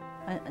不累。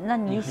那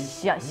你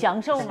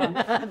享受吗？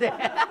对。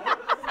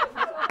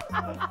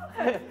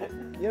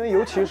因为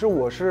尤其是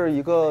我是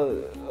一个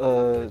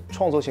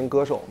创作型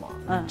歌手嘛，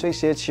这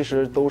些其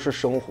实都是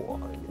生活，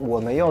我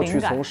们要去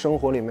从生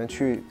活里面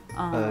去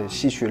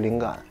吸取灵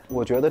感。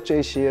我觉得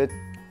这些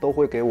都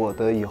会给我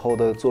的以后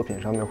的作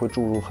品上面会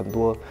注入很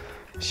多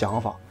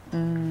想法。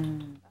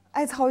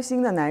爱操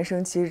心的男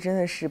生其实真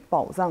的是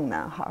宝藏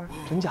男孩，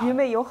真假？因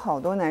为有好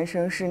多男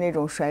生是那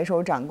种甩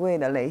手掌柜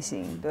的类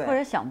型，对，或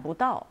者想不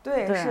到，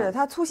对，是的，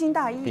他粗心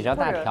大意，比较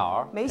大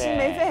条，没心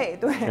没肺，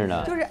对，是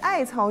的，就是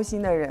爱操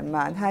心的人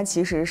嘛，他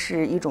其实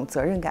是一种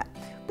责任感；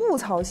不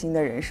操心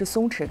的人是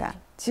松弛感。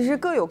其实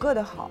各有各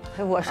的好。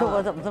我说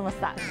我怎么这么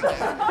散？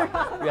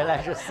原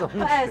来是松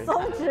弛，哎，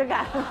松弛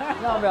感。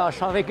要不要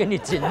稍微跟你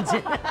紧紧？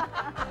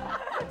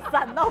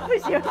散到不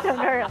行，整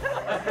个人。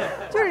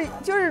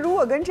就是，如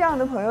果跟这样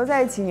的朋友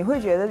在一起，你会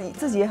觉得你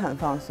自己也很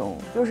放松，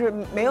就是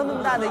没有那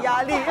么大的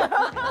压力。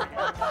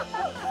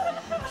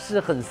是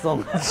很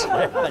松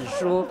弛，很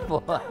舒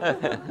服。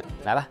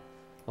来吧，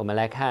我们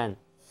来看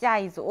下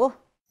一组。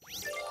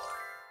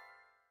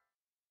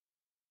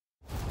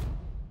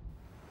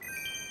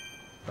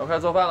要开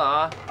始做饭了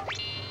啊！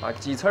把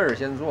鸡翅儿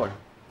先做上。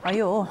哎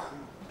呦，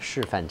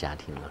示范家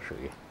庭了，属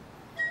于。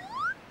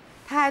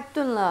他还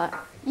炖了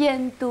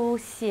腌笃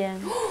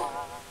鲜，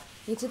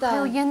你知道？还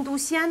有腌笃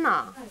鲜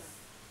呢。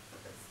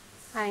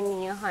太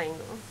厉害了！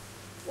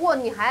哇，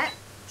你还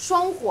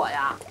双火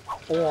呀？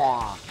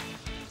哇，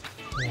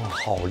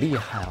好厉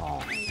害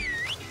哦！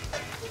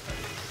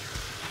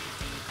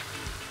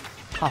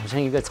它好像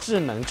一个智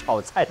能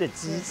炒菜的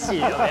机器，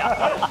有没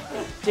有？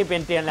这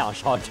边颠2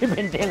勺，这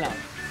边颠2。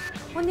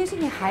问题是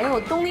你还有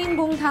冬阴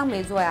功汤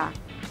没做呀？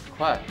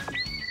快！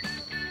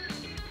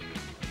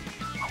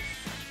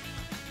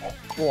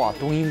哇，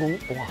冬阴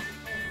功哇！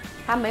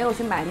他没有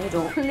去买那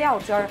种料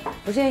汁儿，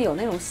不是有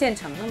那种现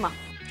成的吗？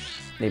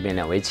那边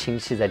2位亲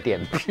戚在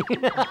点评。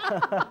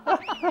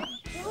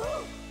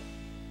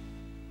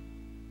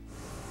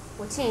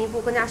我进一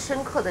步更加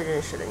深刻地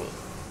认识了你，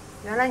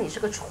原来你是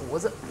个厨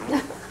子。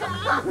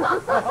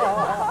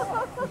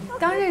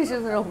刚认识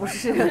的时候不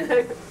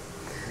是。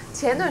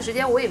前段时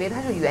间我以为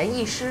他是园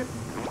艺师，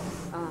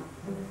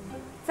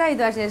再一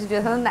段时间是觉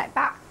得他是奶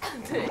爸。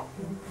对。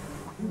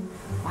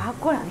哇，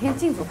过2天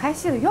进组拍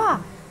戏了哟！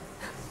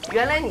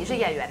原来你是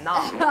演员呢。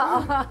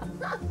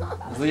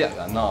你是演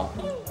员呢？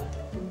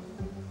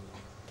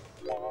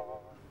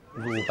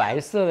乳白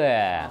色的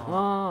哎，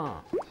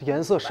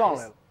颜色上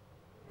来了。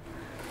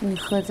你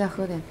再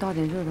喝点，倒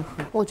点热的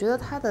喝。我觉得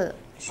他的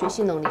学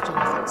习能力真的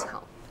很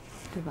强，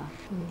对吧？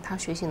他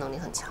学习能力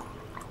很强，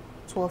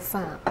做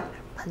饭、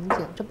盆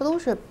景，这不都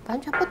是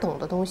完全不懂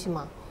的东西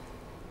吗？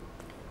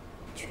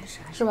确实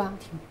还是吧？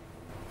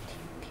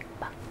挺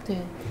棒。对，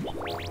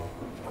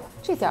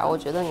这点我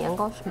觉得年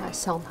糕是蛮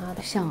像他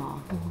的。像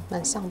啊，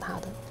蛮像他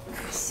的。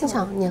你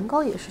想，年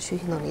糕也是学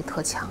习能力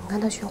特强，你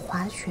看他学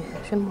滑雪、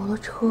学摩托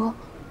车、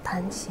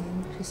弹琴，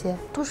这些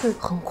都是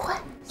很快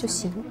就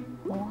行。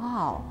哇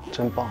哦，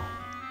真棒！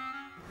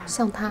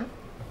像他。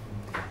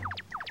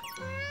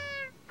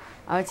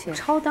而且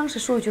超当时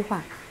说一句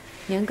话：“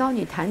年糕，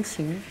你弹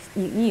琴，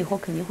你以后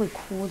肯定会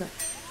哭的。”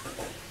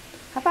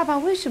他爸爸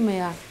为什么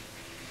呀？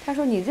他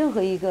说你任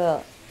何一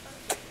个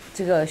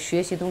这个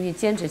学习东西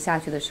坚持下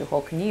去的时候，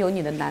肯定有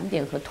你的难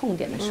点和痛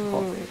点的时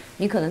候，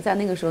你可能在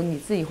那个时候你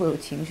自己会有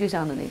情绪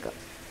上的那个。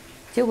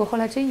结果后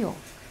来真有，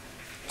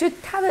就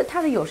他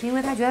的有是因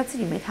为他觉得他自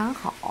己没弹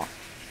好，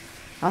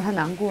然后他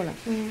难过了，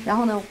然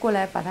后呢过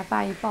来把他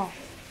爸一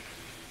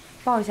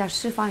抱一下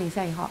释放一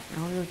下以后，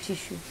然后又继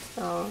续。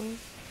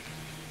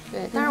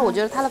对，但是我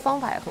觉得他的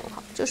方法也很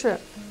好，就是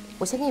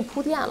我先给你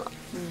铺垫了，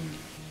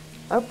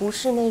而不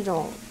是那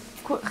种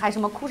哭什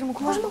么哭，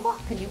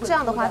肯定会。这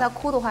样的话，他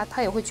哭的话，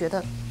他也会觉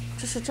得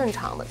这是正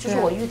常的，就是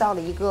我遇到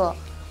了一个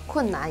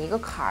困难、一个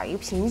坎儿、一个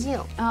瓶颈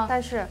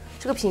但是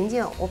这个瓶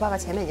颈，我爸爸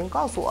前面已经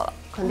告诉我了，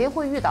肯定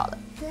会遇到的。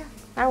对呀。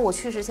但是我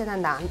确实现在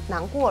难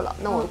过了，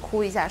那我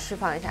哭一下，释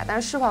放一下。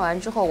但是释放完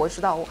之后，我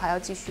知道我还要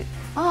继续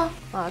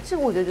这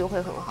个我觉得就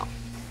会很好。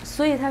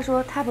所以他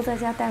说他不在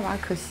家带娃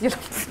可惜了。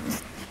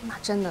那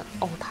真的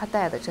他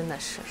带的真的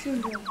是，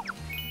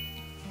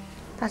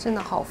他真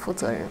的好负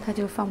责任，他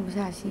就放不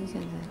下心。现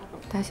在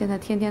他现在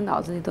天天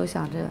脑子里都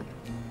想着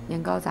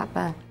年糕咋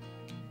办。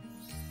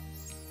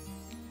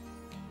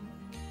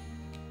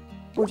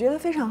我觉得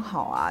非常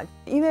好啊，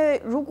因为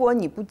如果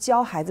你不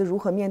教孩子如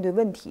何面对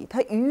问题，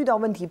他一遇到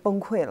问题崩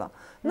溃了，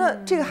那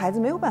这个孩子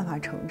没有办法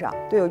成长。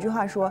对，有句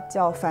话说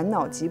叫烦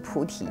恼即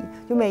菩提，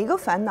就每一个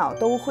烦恼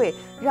都会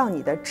让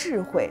你的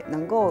智慧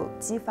能够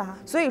激发。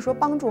所以说，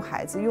帮助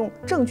孩子用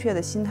正确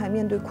的心态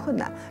面对困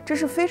难，这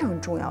是非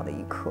常重要的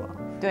一课。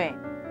对。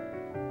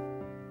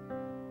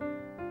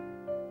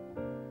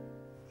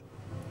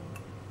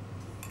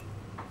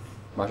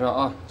马上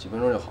啊，几分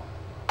钟就好。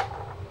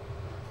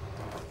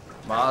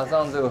马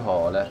上就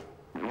好了。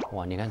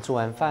哇，你看做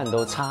完饭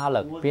都擦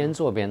了，边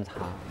做边擦。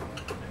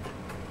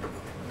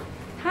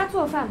他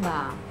做饭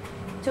吧，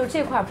就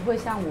这块不会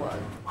像我。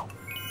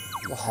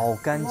哇，好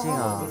干净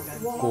啊！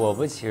果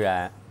不其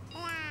然，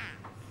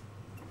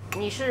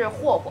你是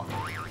霍霍。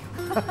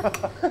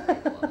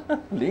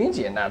林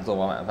姐那做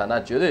完晚饭，那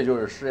绝对就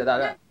是世界大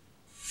战。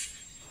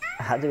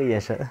这个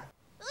眼神。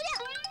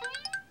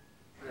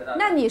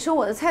那你说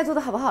我的菜做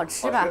的好不好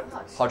吃吧？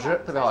好吃，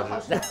特别好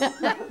吃，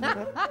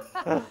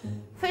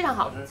非常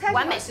好，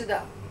完美是的。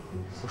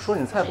我说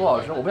你菜不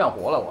好吃，我不想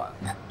活了，我。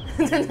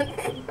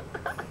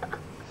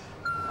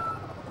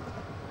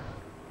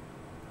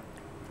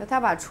就他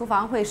把厨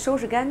房会收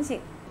拾干净，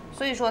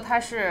所以说他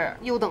是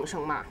优等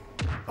生嘛。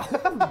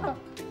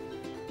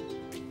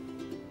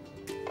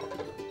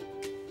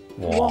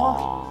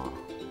哇！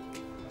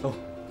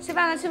吃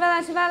饭了，吃饭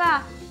了，吃饭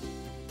了。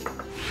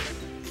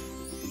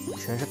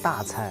全是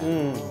大菜。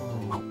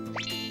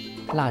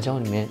辣椒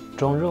里面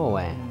装肉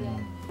哎。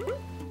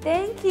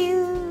 Thank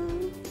you。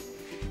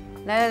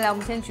来，我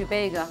们先举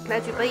杯一个，来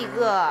举杯一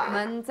个。我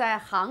们在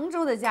杭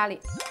州的家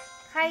里，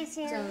开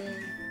心，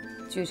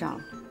聚上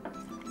了，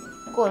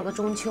过了个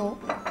中秋，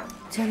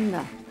真的。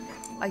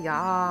哎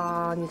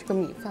呀，你这个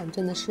米饭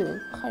真的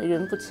是害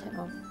人不浅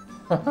啊！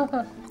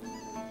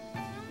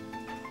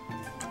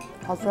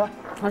好吃，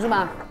好吃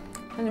吗？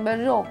看里面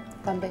肉，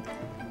翻倍，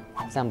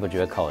赞不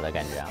绝口的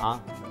感觉啊！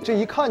这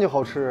一看就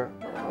好吃。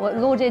我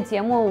录这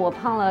节目，我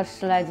胖了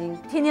10来斤，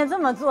天天这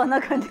么做，那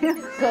肯定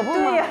可不嘛。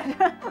对呀，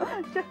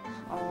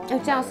这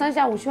样3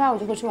下5去2我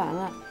就会吃完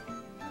了。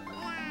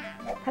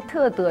他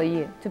特得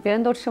意，就别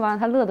人都吃完了，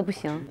他乐得不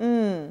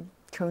行。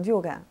成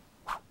就感。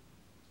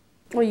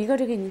我一个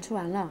就给您吃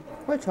完了，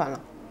我也吃完了，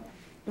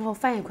然后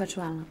饭也快吃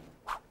完了。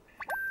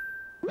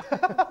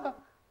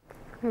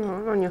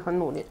那你很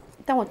努力。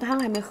但我汤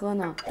还没喝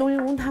呢，冬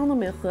阴功汤都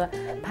没喝，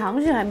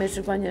螃蟹还没吃，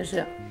关键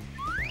是。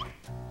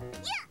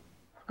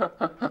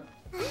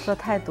说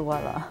太多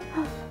了。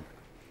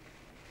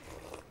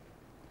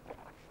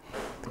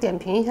点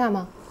评一下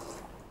吗？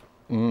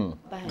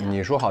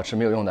你说好吃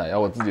没有用的，要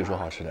我自己说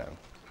好吃的。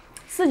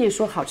自己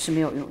说好吃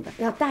没有用的，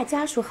要大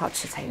家说好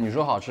吃才有用。你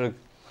说好吃，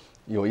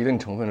有一定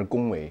成分是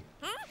恭维。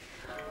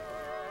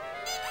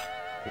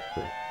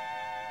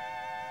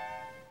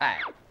哎，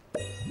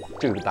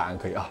这个答案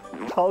可以啊。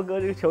超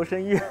哥这个求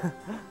生欲，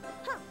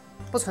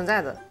不存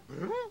在的，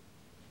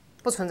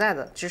不存在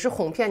的，只是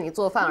哄骗你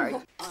做饭而已。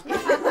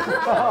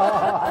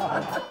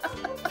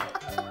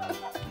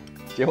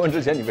结婚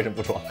之前你为什么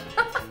不说？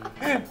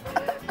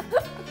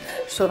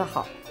说得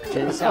好，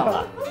真相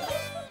了。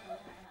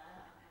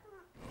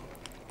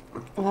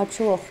我要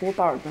吃我湖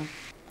宝的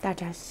大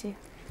闸蟹。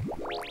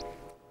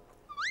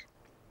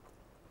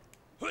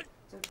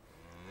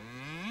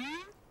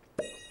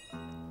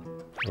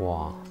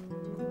哇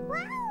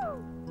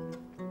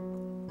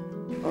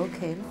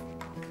 ，OK 了。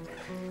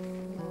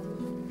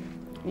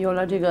有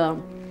了这个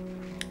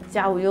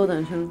家务优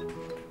等生，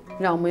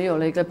让我们有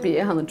了一个别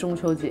样的中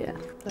秋节。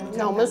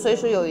让我们随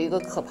时有一个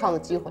可胖的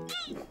机会，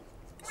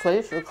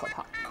随时可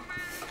胖，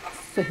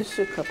随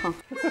时可胖。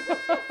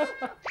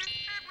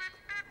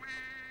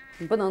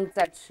你不能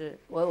再吃，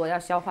我要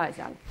消化一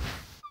下了。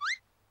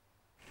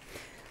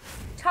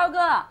超哥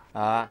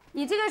啊，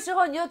你这个时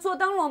候你就做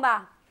灯笼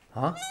吧。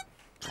啊，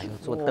还要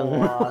做灯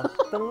笼？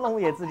灯笼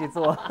也自己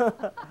做，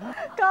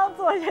刚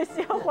做下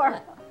歇会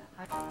儿。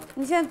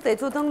你现在得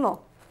做灯笼，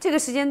这个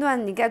时间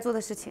段你该做的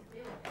事情。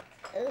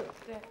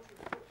对。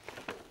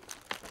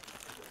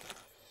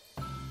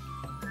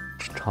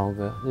超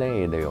哥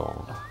累的哟，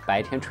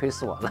白天吹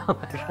死我了，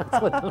晚上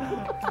做灯笼。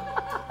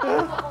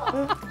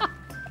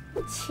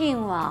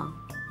庆王，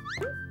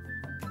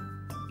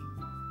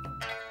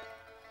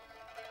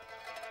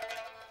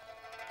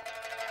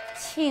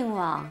庆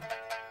王，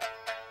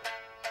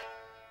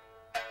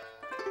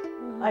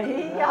哎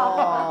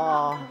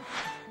呀，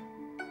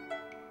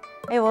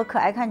哎，我可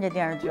爱看这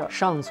电视剧了。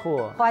上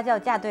错，花轿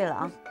嫁对了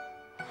啊。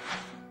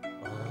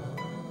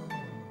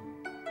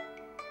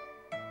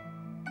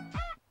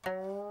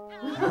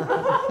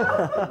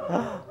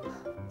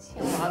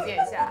庆王殿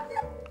下。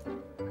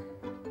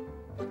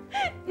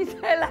你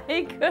再来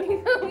一个，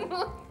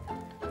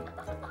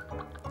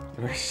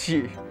就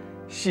是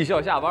戏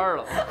笑下班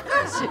了。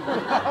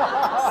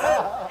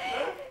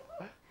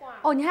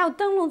哦，你还有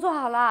灯笼做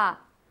好了？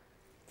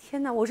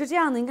天哪，我是这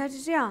样的，应该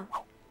是这样。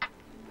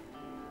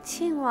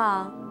庆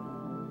王，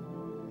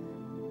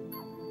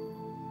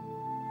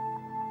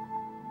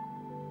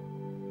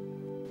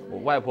我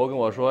外婆跟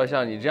我说，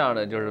像你这样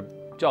的，就是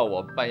叫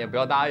我半夜不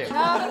要答应。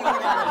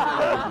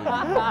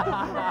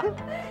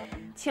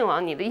庆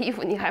王，你的衣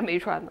服你还没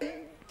穿呢。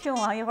庆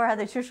王一会儿还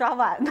得去刷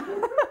碗呢。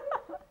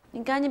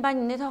你赶紧把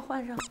你那套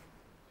换上。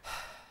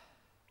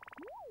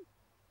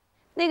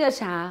那个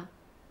啥，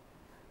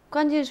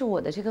关键是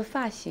我的这个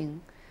发型，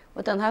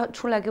我等他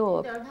出来给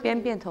我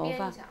编头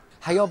发，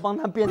还要帮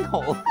他编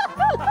头。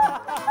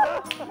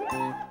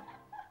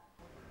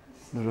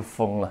那是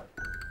疯了。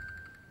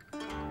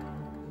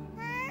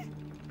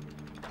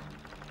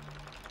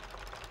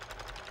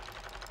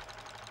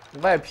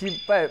外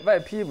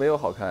披没有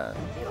好看。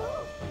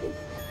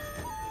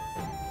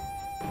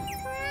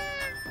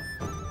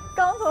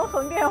刚从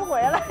横店回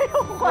来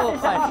又换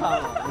上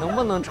了，能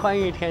不能穿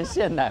一天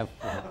现代服？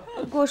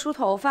给我梳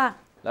头发。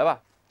来吧。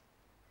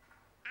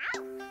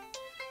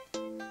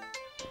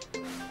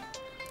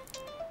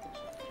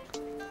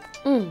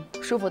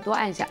舒服，多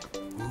按一下。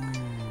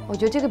我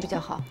觉得这个比较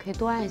好，可以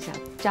多按一下，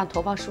这样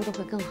头发梳的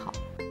会更好。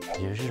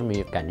你是什么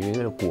感觉？一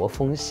个国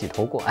风洗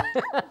头馆，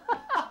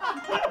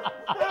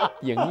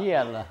营业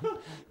了。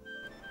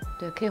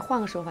对，可以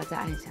换个手法再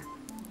按一下，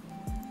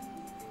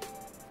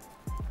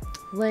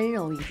温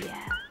柔一点，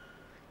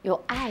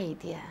有爱一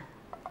点。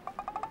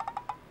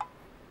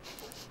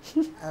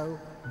哦。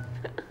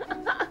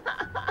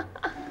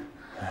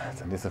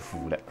真的是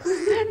服了。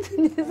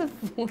真的是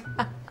服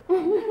了。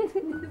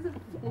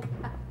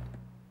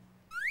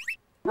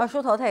然后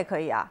梳头他也可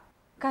以啊，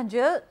感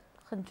觉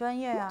很专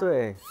业呀。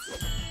对，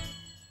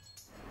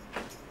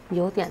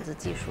有点子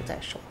技术在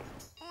手。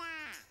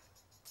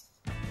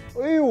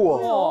哎呦，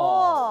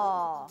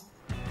哦，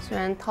虽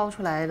然掏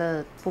出来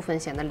的部分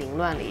显得凌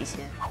乱了一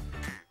些。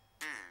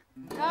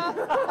对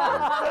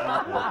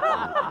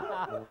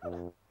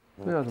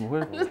啊，怎么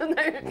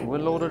会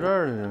搂到这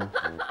儿呢？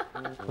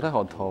不太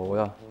好偷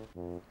呀。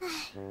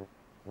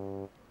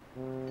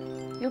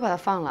又把它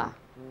放了，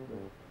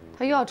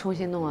他又要重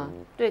新弄啊？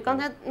对，刚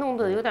才弄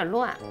得有点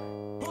乱。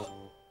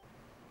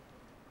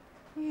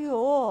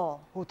哟，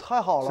哦，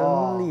太好了，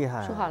真厉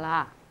害！梳好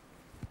了。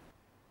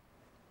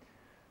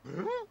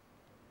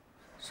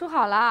梳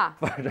好了。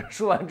反正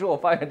梳完之后，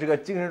发现这个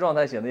精神状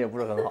态显得也不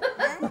是很好。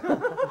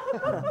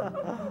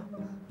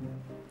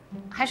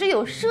还是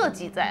有设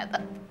计在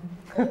的。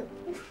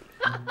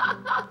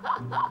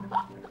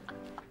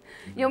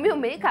有没有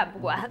美感不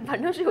管，反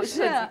正是有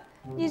设计。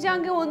你这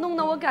样给我弄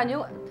的，我感觉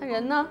他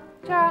人呢？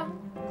这儿啊。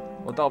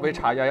我倒杯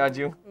茶压压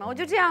惊。我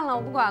就这样了，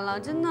我不管了，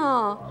真的。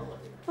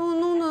把我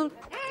弄的。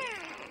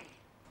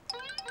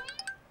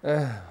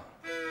哎。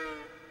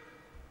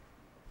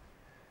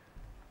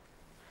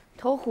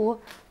投壶，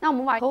那我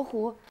们玩投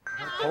壶。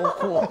投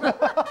壶。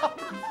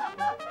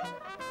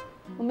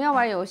我们要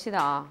玩游戏的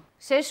啊，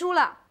谁输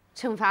了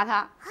惩罚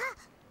他，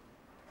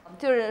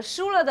就是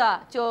输了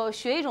的就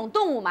学一种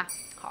动物嘛。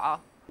好，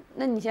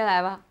那你先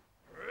来吧。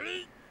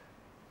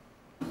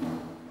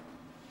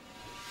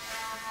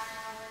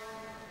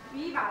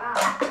一把啦，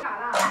一把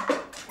啦。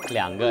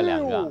两个。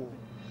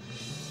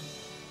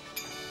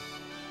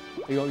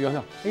哎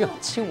呦，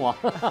亲我。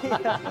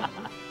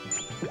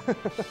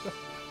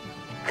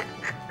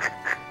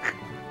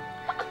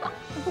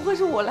不会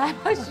是我来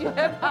吧，学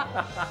吧。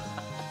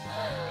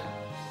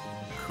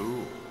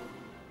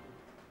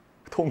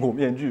痛苦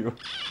面具。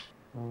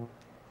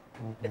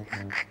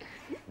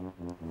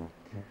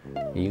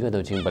一个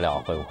都进不了，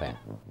会不会？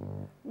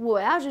我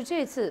要是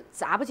这次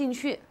砸不进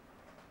去，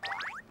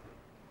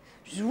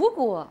如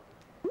果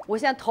我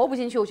现在投不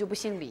进去，我就不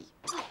姓李，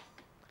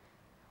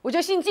我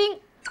就姓金。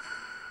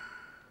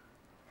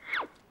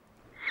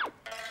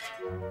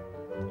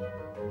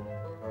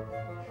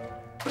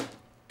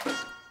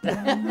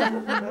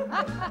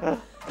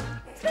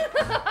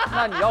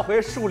那你要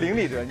回树林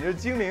里去，你是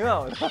精灵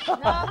啊！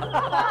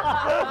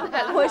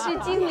我是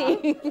精灵，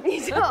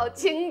你叫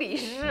经理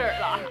士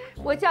了，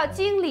我叫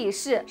经理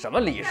士。什么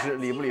理事？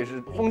理不理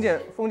事？封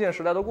建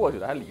时代都过去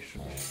了，还理事？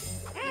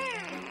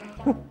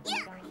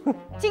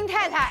金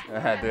太太。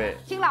哎，对。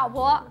金老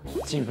婆。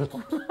金老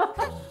婆。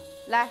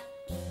来。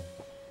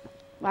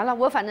完了，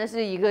我反正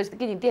是一个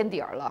给你垫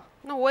底儿了。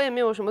那我也没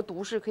有什么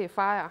毒誓可以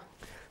发呀。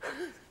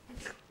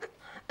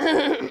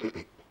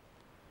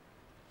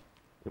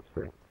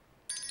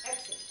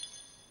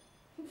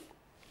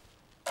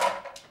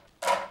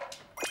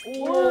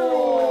哇，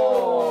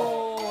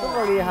这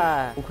么厉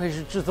害！不愧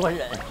是制作人。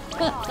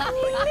你厉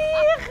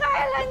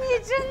害了，你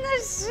真的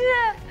是。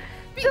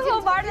最后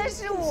玩的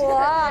是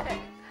我。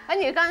哎，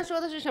你刚才说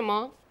的是什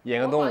么？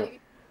演个动物。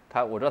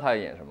我知道他要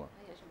演什么。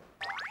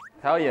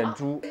他要演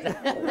猪。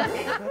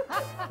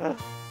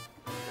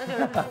那就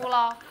是猪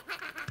了。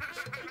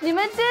你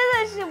们真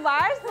的是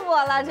玩死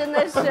我了，真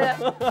的是。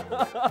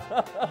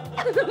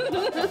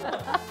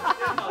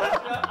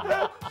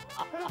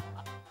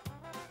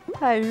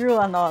太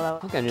热闹了，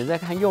我感觉在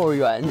看幼儿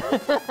园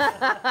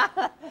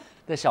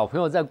的小朋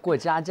友在过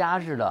家家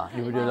似的，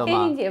你不觉得吗？给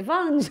你解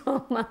放，你知道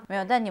吗？没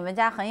有，但你们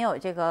家很有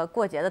这个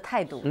过节的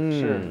态度。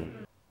是。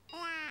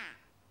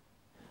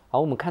好，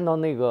我们看到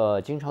那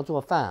个经常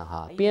做饭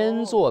哈，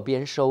边做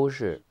边收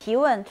拾。提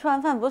问：吃完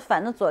饭不是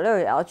反正左六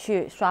也要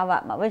去刷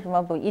碗吗？为什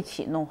么不一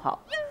起弄好？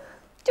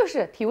就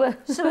是提问，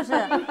是不是？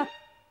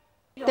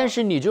但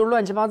是你就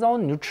乱七八糟，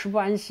你就吃不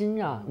安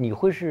心啊！你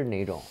会是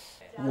哪种？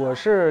我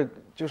是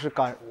就是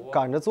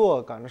赶着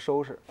做，赶着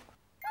收拾。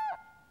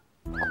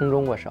空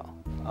中握手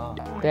啊，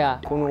对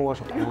啊，空中握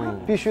手，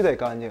必须得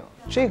干净。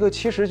这个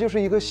其实就是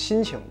一个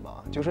心情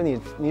吧，就是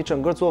你整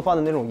个做饭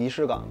的那种仪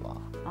式感吧。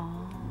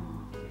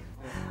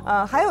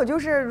还有就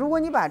是，如果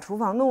你把厨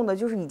房弄得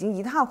就是已经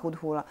一塌糊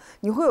涂了，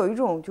你会有一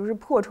种就是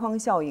破窗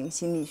效应，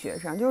心理学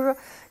上就是说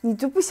你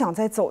就不想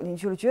再走进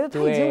去了，觉得它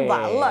已经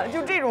完了，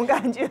就这种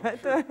感觉。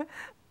对，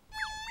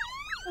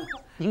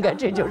应该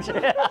这就是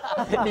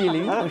李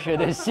玲同学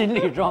的心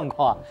理状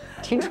况，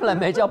听出来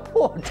没？叫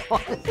破窗。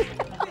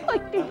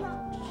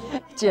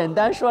简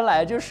单说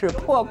来就是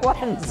破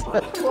罐子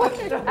破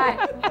摔。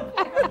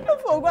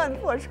破罐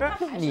破摔，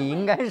你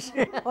应该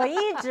是。我一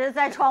直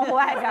在窗户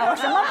外边，我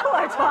什么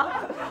破窗？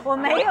我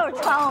没有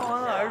窗户，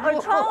我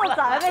窗户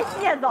早就被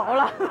卸走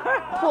了。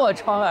破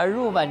窗而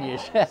入吧，你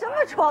是？什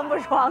么窗不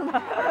窗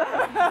的？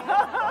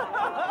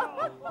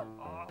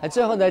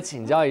最后再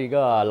请教一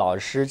个老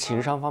师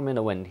情商方面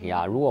的问题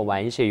啊，如果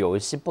玩一些游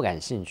戏不感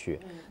兴趣，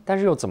但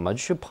是又怎么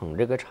去捧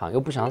这个场，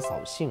又不想扫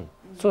兴，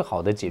最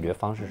好的解决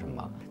方式是什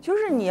么？就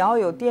是你要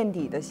有垫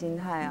底的心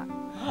态啊，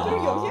就是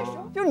有些时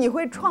候，就是你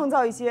会创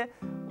造一些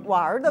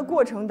玩的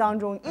过程当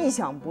中意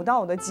想不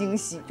到的惊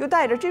喜，就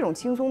带着这种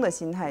轻松的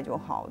心态就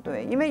好。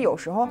对，因为有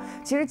时候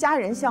其实家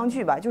人相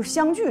聚吧，就是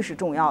相聚是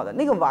重要的，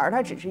那个玩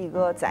它只是一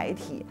个载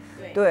体。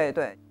对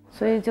对，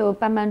所以就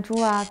扮扮猪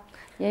啊，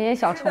演演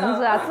小虫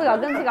子啊，自个儿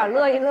跟自个儿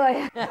乐一乐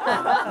呀。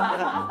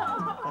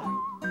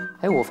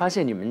哎，我发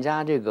现你们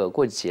家这个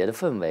过节的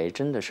氛围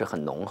真的是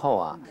很浓厚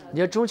啊！你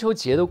看中秋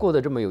节都过得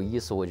这么有意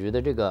思，我觉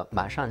得这个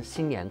马上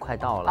新年快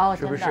到了，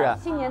是不是？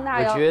新年大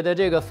要，我觉得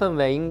这个氛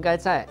围应该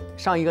再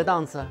上一个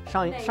档次，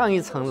上一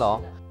层楼。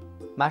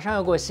马上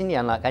要过新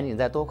年了，赶紧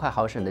在多快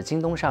好省的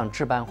京东上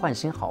置办换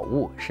新好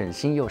物，省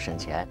心又省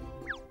钱。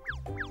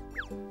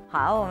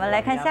好，我们来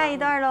看下一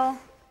段喽。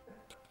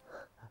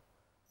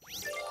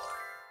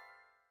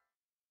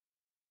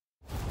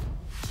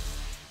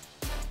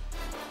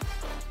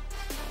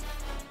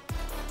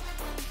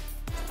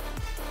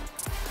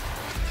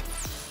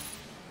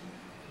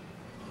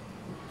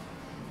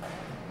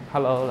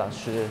Hello， 老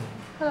师。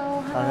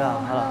Hello， 老师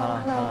好。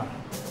Hello。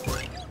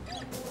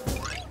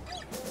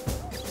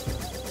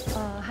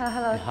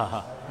Hello。你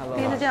好。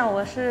第一次见，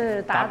我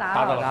是达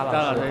老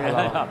师。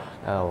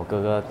我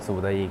哥哥组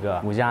的一个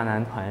武家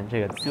男团，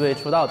这个这位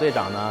出道队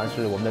长呢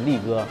是我们的力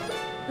哥。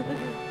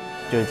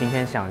就是今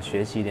天想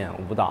学习一点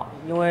舞蹈，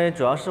因为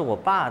主要是我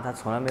爸他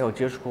从来没有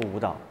接触过舞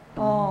蹈。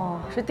哦，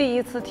是第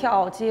一次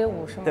跳街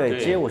舞是吗？对，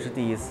街舞是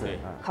第一次。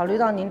考虑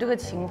到您这个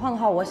情况的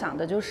话，我想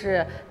的就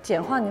是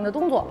简化您的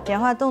动作，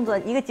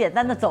一个简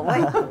单的走位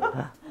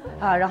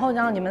啊，然后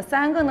让你们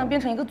3个呢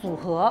变成一个组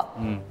合。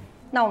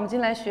那我们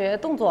进来学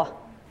动作。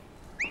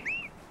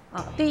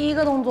啊，第一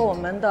个动作，我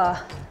们的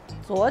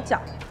左脚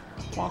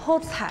往后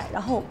踩，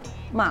然后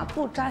马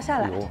步扎下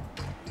来，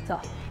走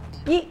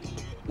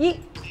，1，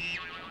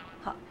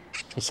好，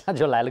一下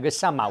就来了个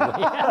下马威。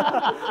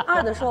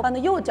2的时候，把你的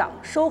右脚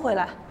收回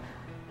来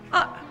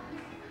，2，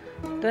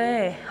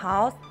对，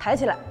好，抬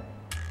起来，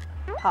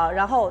好，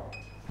然后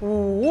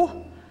5、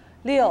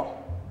6、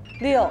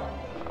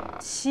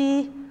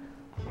7、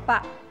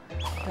8，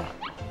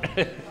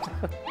对，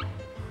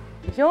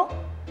胸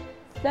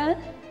，3。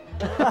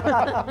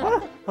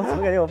我怎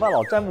么感觉我爸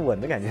老站不稳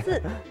的感觉？ 4、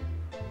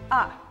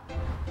2、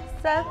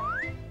3。哎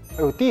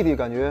呦，弟弟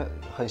感觉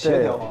很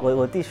协调。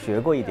我弟学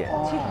过一点。7、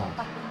8、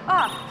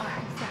2、2、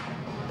3、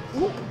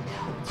5、6、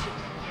7、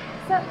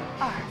3、2、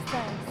3、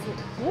4、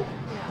5、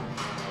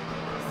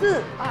6、4、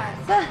2、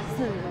3、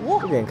4、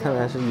5。这点看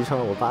来是遗传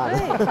了我爸的。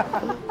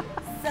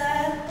3、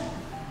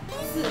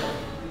4、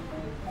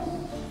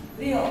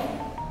5、6、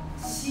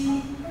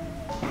7、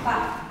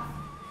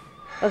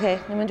8。OK，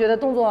 你们觉得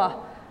动作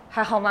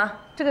还好吗？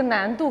这个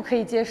难度可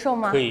以接受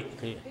吗？可以。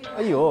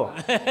哎呦，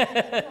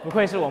不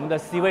愧是我们的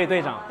C 位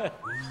队长。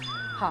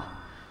好，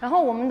然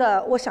后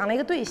我想了一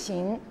个队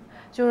形，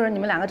就是你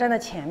们2个站在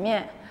前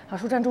面，好，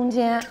叔站中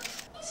间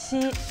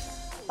，7、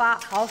8，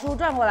好，叔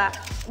转过来，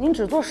您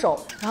只做手，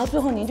然后最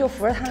后您就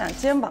扶着他俩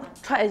肩膀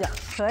踹一脚，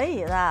可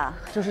以的。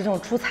就是这种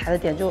出彩的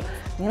点，就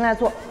您来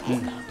做。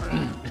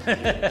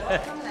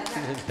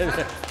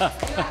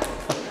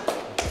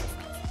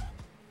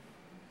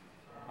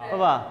爸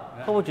爸，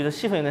我觉得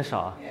戏份有点少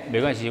啊。没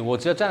关系，我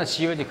只要站在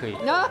7位就可以。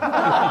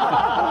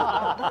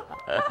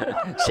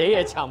谁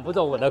也抢不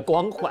走我的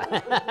光环。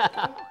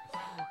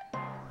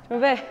准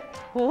备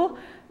，5、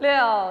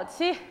6、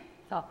7，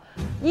走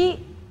，1、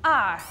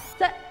2、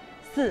3、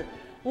4、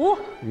5、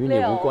与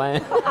你无关。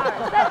2、3、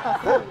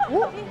4、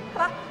5、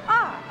8，2、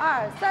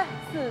2、3、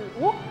4、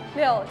5、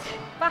6、7、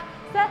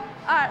8，3、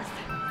2、3、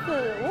4、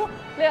5、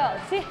6、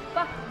7、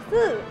8，4、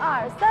2、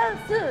3、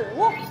4、5、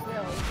6。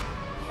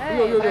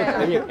又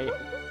可以。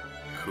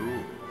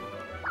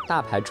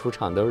大牌出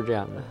场都是这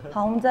样的。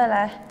好，我们再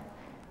来。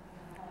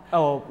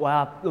哦，我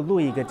要录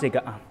一个这个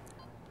啊。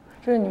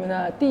这是你们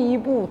的第1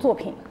部作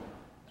品。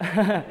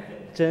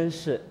真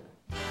是。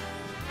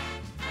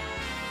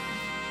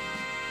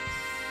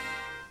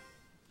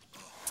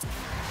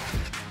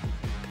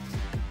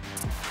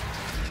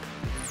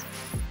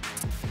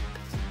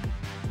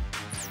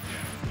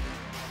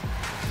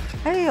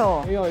哎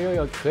呦，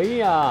可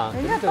以啊，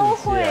人家都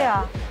会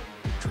啊。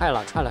踹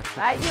了。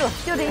哎呦，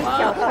就这一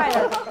脚踹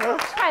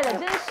的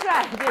真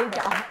帅，这一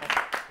脚，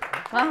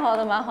蛮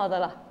好的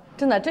了。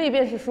真的，这一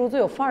遍是叔最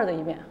有范儿的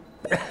一遍，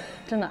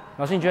真的。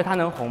老师，你觉得他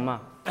能红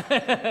吗？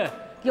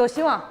有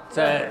希望。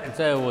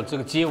在我这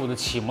个街舞的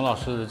启蒙老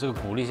师的这个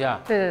鼓励下，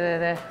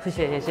对，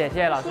谢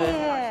谢老师，谢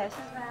谢，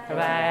拜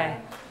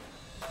拜。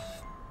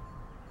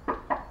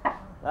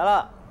来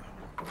了。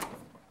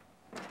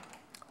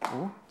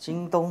哦，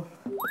京东。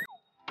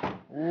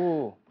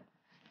哦，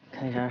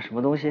看一下什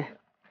么东西。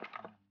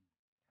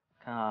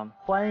看啊，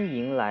欢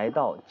迎来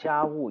到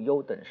家务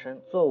优等生。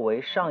作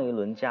为上一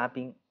轮嘉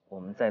宾，我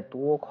们在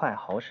多快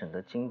好省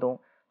的京东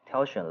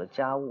挑选了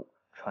家务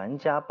传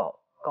家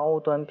宝高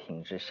端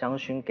品质香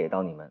薰给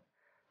到你们。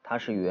它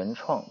是原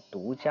创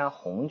独家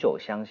红酒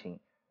香型，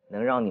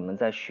能让你们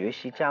在学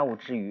习家务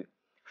之余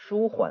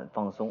舒缓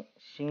放松，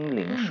心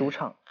灵舒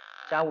畅。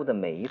家务的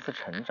每一次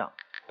成长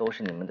都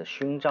是你们的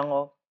勋章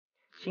哦。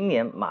新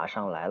年马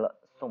上来了，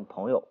送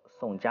朋友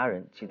送家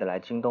人记得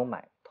来京东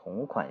买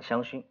同款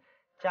香薰。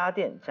家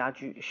电家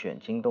居选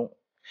京东，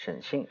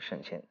省心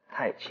省钱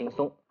太轻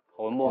松。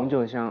好闻不？红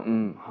酒香，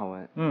好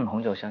闻。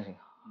红酒香型，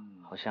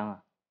好香啊。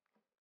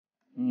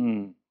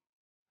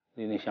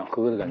有点想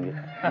喝的感觉。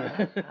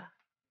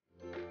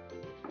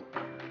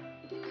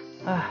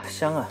啊，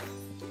香啊！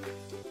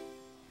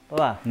爸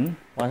爸，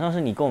晚上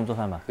是你给我们做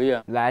饭吧？可以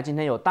啊。来，今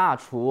天有大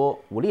厨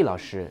武力老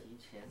师，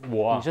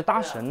我你是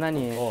大神呢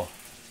你？哦，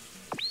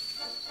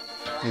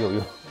有，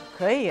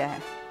可以哎，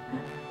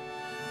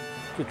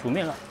就煮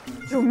面了。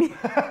煮面。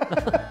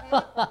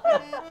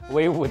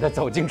威武的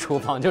走进厨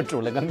房就煮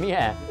了个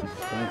面。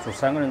我们煮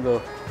3个人的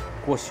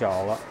锅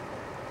小了。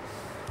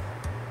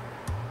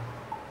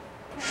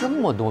这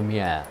么多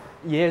面，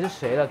爷爷是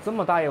谁的？这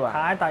么大一碗？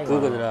太大一碗。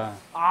哥哥的了。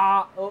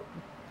啊哦，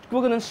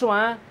哥哥能吃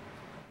完？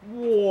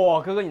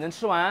哇，哥哥你能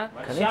吃完？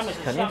肯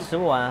定吃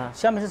不完啊。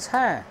下面是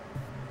菜。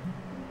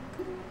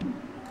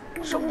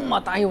这么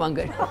大一碗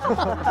给，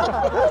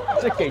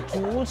这给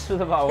猪吃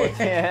的吧？我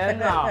天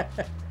哪！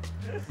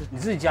你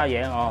自己加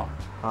盐啊。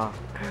啊，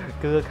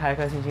哥哥开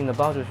开心心的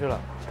包出去了。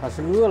他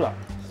是饿了。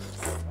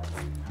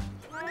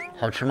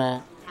好吃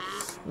吗？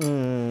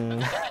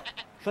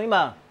兄弟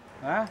们，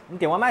哎，你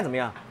点外卖怎么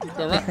样？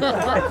点外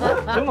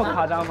卖这么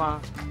夸张吗？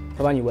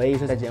爸爸，你唯一一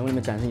次在节目里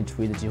面展示你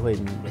厨艺的机会，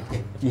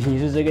你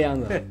是这个样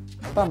子。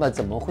爸爸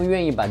怎么会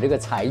愿意把这个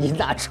才艺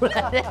拿出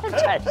来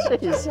展示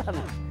一下呢？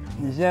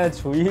你现在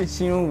厨艺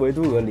信用维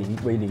度为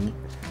零，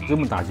这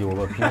么打击我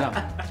吧？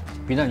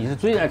平常你是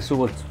最爱吃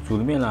我煮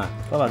的面了。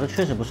爸爸，这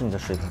确实不是你的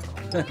水平，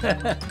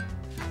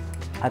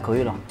还可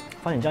以了，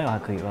放点酱油还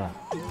可以了。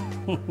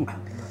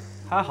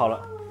太好了，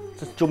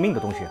这是救命的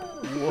东西。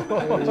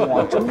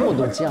哇，这么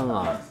多酱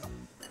啊！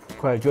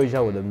快救一下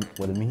我的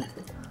命！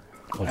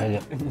我看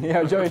见你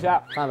要救一下，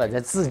爸爸在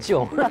自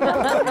救。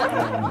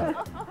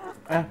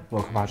哎，我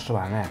可把它吃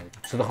完了，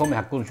吃到后面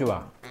还过得去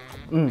吧？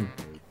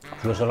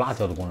主要是辣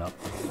椒的功劳。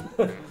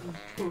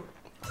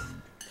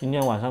今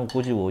天晚上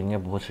估计我应该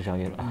不会吃宵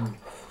夜了。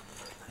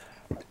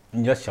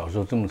你要小时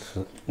候这么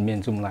吃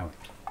面这么烂，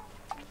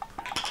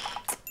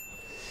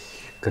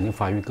肯定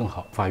发育更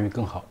好。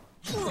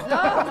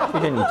谢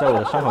谢你在我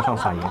的伤口上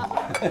撒盐。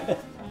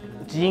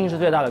基因是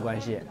最大的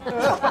关系。是不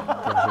是？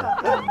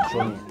你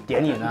说你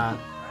点你呢？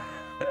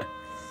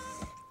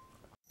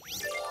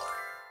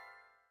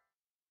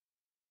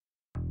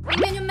明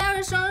天就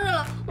Mary 生日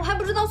了，我还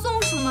不知道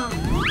送什么。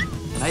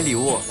买礼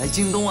物来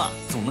京东啊，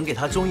总能给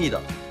她中意的。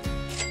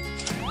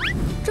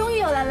终于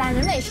有了懒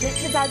人美食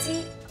制造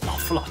机。老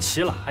夫老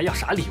妻了，还要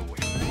啥礼物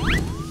呀？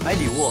买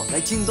礼物来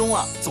京东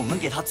啊，总能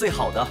给她最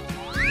好的。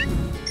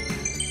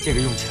这个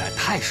用起来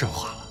太顺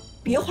滑了。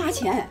别花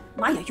钱，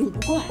妈也用不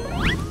惯。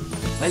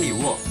买礼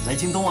物来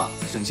京东啊，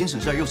省心省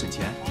事儿又省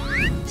钱。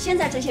现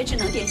在这些智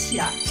能电器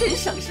啊，真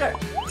省事儿。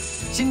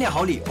新年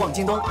好礼逛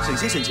京东，省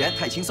心省钱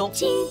太轻松。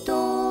京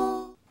东。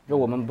就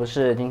我们不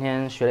是今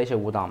天学了一些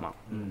舞蹈嘛，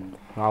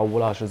然后吴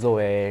老师作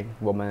为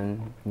我们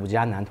5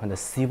家男团的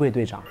C 位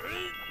队长，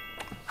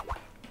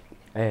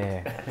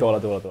哎，多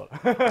了，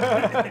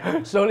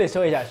收一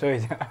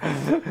下。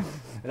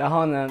然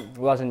后呢，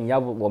吴老师，你要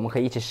不我们可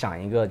以一起想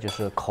一个就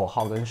是口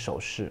号跟手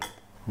势，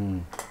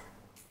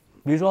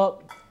比如说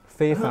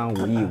非凡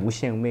武艺无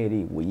限魅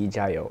力，武艺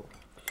加油，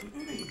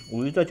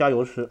武艺再加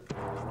油吃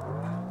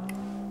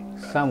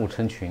，3、5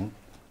成群。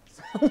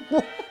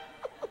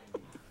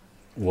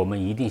我们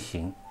一定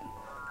行。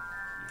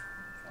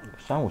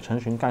3、5成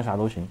群，干啥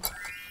都行。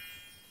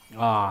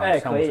啊，哎，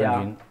 3、5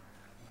成群。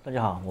大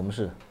家好，我们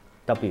是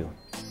W。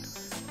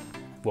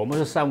我们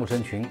是3、5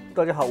成群。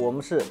大家好，我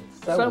们是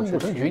3、5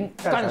成群，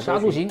干啥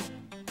都行。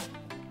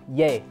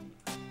耶！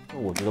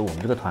我觉得我们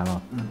这个团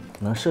啊，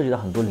能涉及到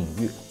很多领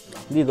域。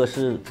力哥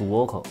是主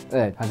vocal，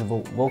 对，他是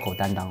vocal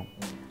担当。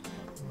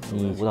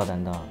你舞蹈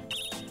担当。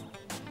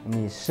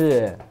你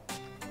是？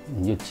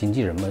你就经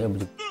纪人嘛，要不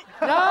就。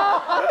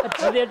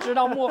直接支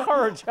到幕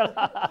后去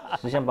了。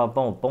你先帮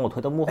我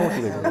推到幕后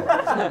去呗。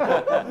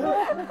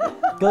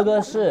哥哥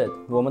是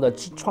我们的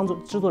创作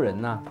制作人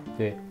呢，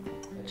对，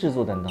制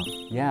作担当。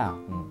Yeah，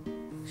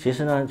其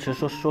实呢，其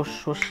实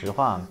说实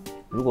话，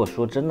如果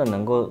说真的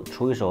能够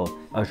出一首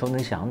耳熟能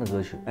详的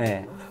歌曲，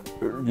哎，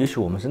也许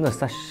我们真的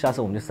下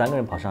次我们就3个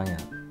人跑上演。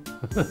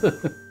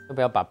要不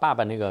要把爸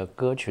爸那个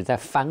歌曲再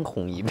翻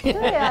红一遍？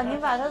对呀，你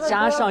把他的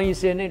加上一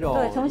些那种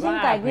对，重新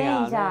改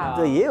编一下。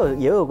对，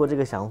也有过这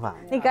个想法。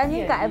你赶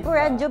紧改，不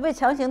然你就被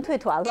强行退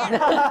团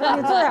了。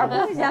你做点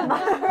贡献吧。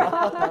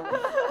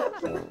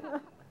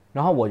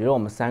然后我觉得我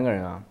们3个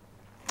人啊，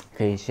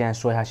可以先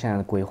说一下现在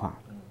的规划。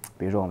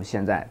比如说我们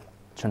现在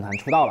成团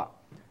出道了，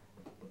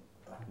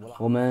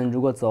我们如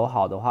果走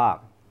好的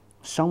话，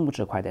商务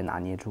这块得拿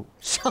捏住。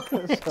商务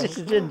这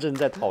是认真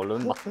在讨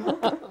论吗？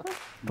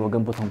多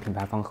跟不同品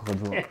牌方合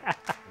作，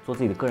做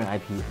自己的个人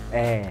IP，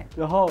 哎，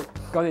然后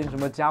搞点什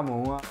么加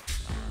盟啊，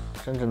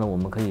甚至呢，我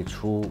们可以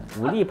出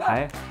武力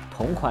牌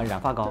同款染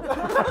发膏，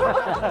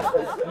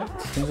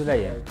亲自代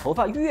言，头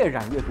发越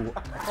染越多。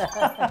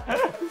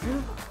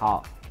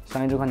好，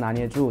商业这块拿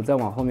捏住，再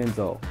往后面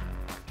走，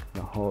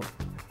然后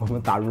我们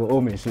打入欧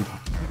美市场。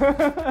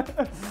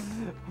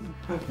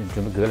你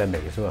准备格莱美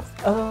是吧？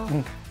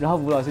然后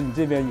吴老师，你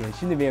这边演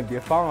戏那边别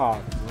放啊，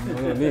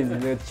你那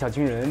个小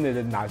情人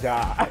得拿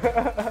下。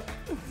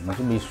你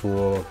这么一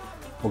说，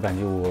我感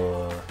觉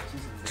我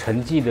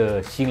沉寂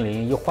的心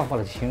灵又焕发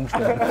了青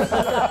春。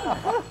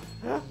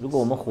如果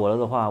我们火了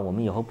的话，我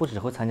们以后不只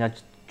会参加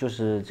就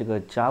是这个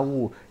家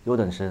务优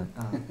等生，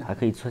还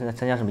可以参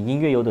加什么音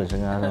乐优等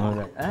生啊什么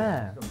的。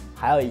哎，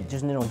还有就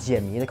是那种解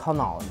谜的靠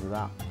脑子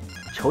的，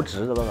求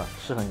职的爸爸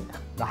适合你。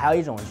然后还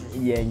有一种是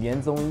演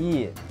员综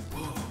艺，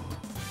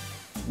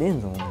恋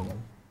综艺，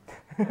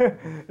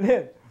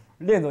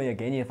恋综也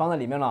给你放在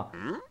里面了。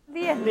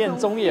恋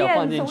综也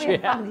放进去，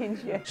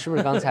是不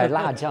是刚才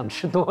辣酱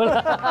吃多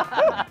了，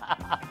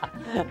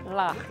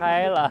辣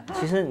嗨了？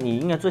其实你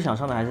应该最想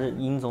上的还是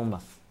音综吧？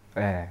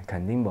哎，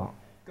肯定不。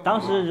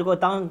当时如果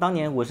当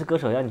年我是歌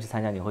手要你去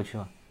参加，你会去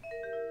吗？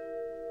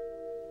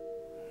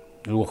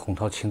如果洪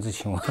涛亲自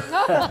请我，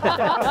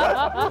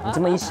你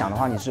这么一想的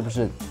话，你是不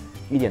是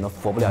一点都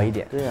佛不了一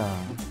点？对啊，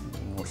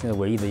我现在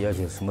唯一的要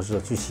求，什么时候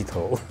去洗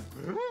头？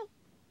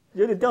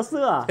有点掉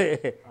色啊。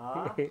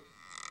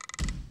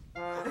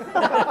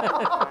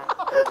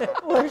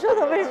我说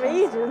他为什么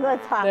一直在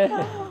擦？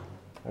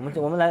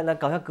我们来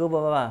搞一下歌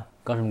吧，爸爸。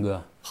搞什么歌？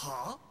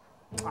好。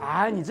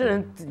哎，你这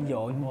人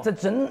有，你这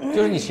真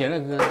就是你写的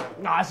歌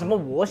啊？什么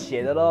我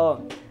写的喽？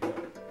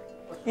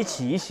一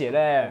起写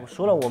嘞。我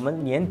说了，我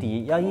们年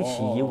底要一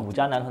起以5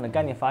家男团的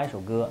概念发一首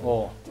歌。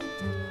哦。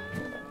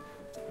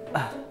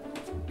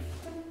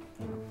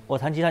我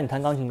弹吉他，你弹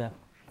钢琴呗。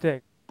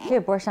对。这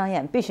波商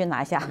演必须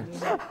拿下。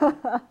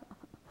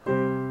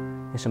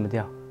你什么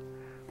调？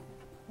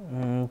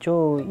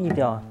就E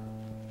调。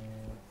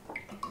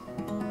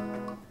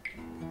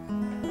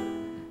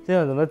这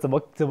样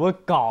怎么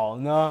搞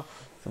呢？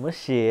怎么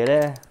写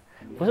嘞？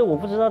不是，我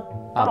不知道。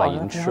爸爸已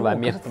经吃完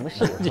面，怎么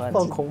写出来的？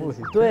放空了。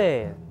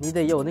对你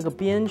得有那个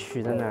编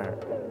曲在那儿。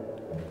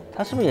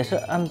他是不是也是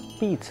按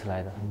beat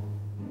来的？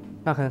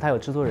那可能他有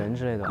制作人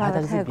之类的。爸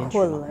爸太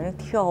困了，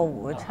跳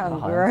舞、唱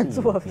歌、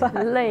做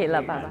饭，累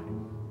了，爸爸。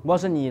吴老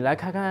师，你来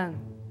看看。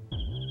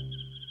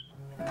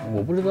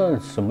我不知道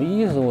什么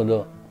意思，我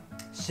都。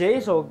写一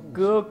首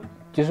歌，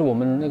就是我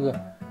们那个，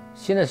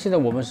现在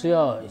我们是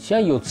要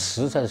先有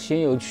词才是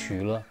先有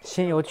曲了，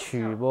先有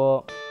曲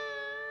不？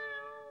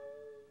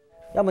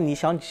要不你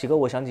想几个，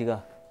我想几个，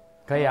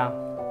可以啊。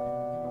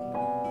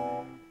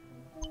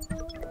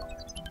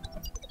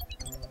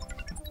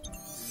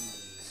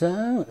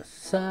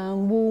三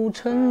五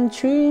成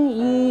群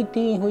一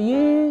定会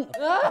赢，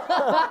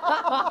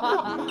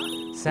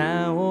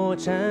三五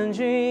成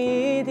群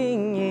一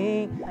定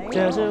赢，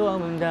这是我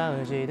们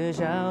到期的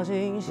小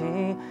星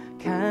星。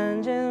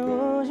看见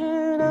无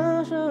知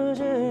的数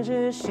字，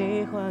只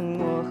喜欢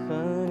我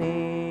和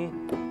你。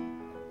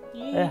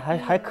哎，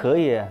还可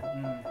以。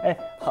哎，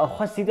好，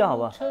换 C 调好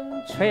不好？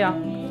可以啊。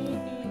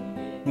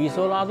咪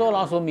嗦拉哆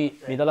拉嗦咪，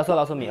咪哆拉嗦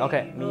拉嗦咪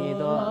 ，OK。咪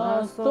哆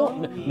拉嗦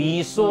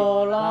咪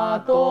嗦拉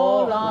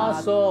哆拉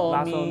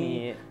嗦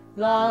咪，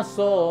拉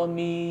嗦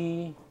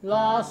咪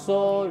拉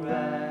嗦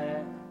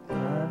来。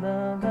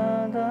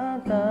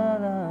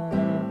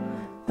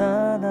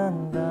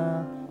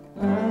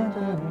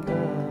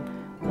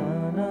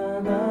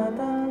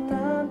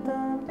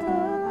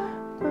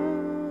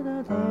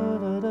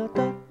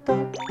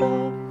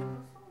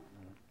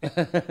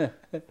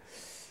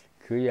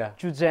可以啊，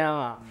就这样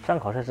啊。上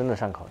口是真的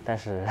上口，但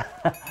是，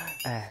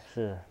哎，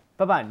是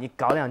爸爸，你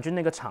搞2句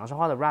那个长沙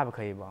话的 rap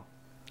可以不？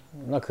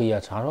那可以啊，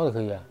长沙的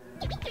可以啊。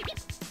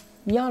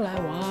要来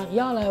玩，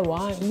要来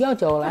玩，要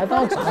就来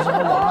到长沙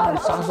玩，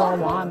长沙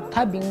玩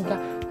太平淡。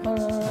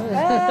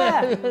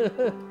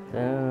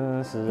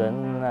人是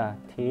人啊，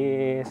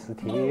铁是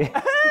铁。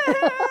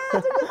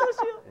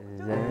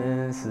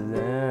人是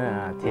人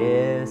啊，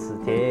铁是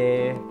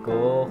铁，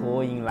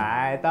欢迎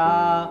来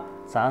到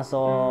长沙。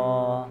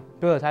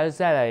不，他是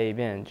再来一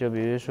遍，就比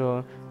如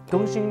说，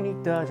恭喜你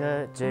得着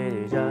这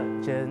里这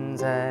真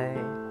彩，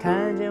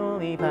看见我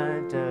米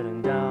盘这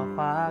等到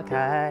花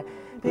开，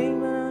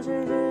平凡的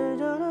世界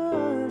就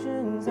都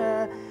存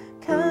在，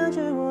看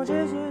见我继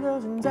续都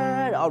存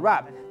在。然后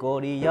rap，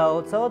 锅里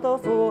有臭豆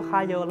腐，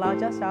还有老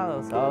家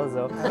小臭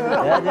豆，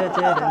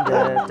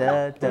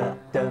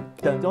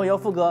最后有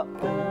副歌。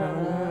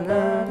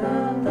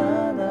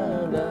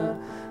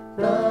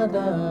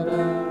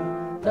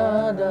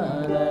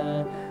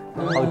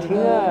好听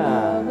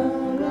啊！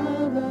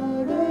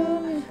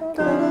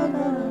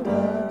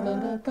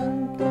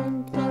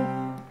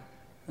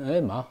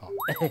哎，蛮好。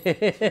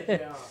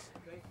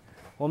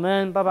我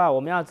们爸爸，我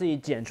们要自己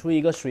剪出一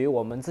个属于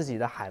我们自己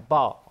的海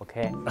报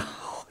 ，OK？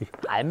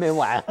 还没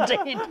完这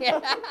一天。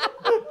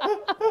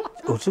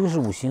哦，这个是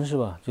5星是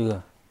吧？这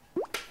个。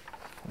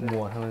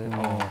我他们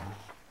哦。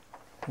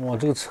哇，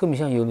这个侧面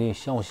像有点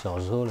像我小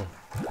时候了，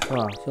是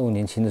吧？像我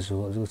年轻的时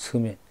候，这个侧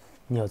面。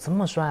你有这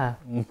么帅啊？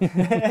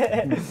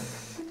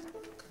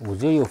我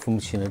这又分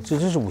不清了，这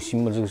是5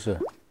星吗？这个是？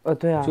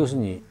对啊。这个是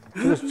你，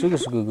这个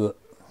是哥哥。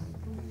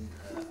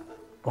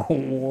哦，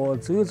我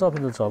这个照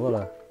片都找到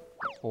了。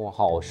哇，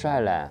好帅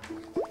嘞！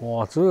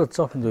哇，这个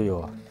照片都有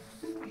啊。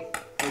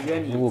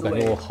我感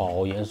觉我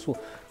好严肃，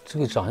这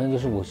个长相就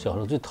是我小时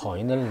候最讨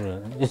厌的那种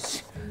人。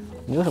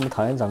你为什么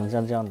讨厌长得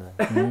像这样的？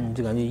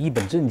就感觉一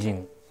本正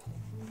经，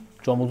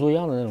装模作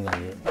样的那种感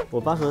觉。我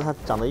爸说他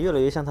长得越来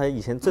越像他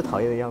以前最讨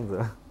厌的样子。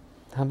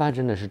他爸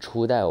真的是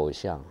初代偶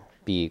像，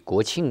比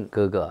国庆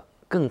哥哥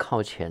更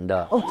靠前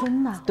的。哦，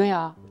真的？对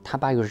啊，他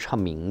爸又是唱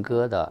民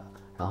歌的。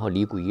然后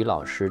李谷一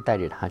老师带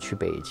着他去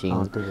北京，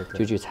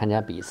就去参加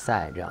比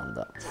赛，这样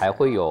的才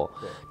会有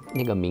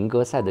那个民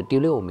歌赛的第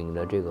6名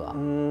的这个。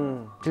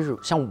就是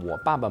像我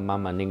爸爸妈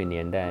妈那个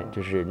年代，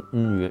就是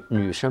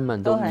女生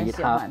们都迷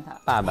他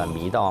爸爸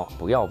迷到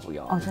不要不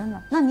要。哦，真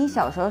的？那你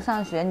小时候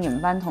上学，你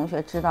们班同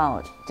学知道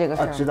这个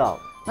事儿吗？知道。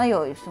那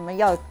有什么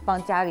要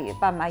帮家里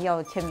爸妈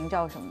要签名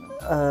照什么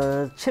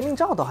的？签名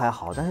照倒还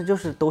好，但是就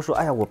是都说，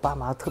哎呀，我爸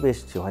妈特别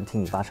喜欢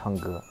听你爸唱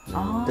歌。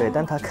对，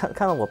但他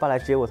看到我爸来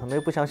接我，他们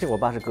又不相信我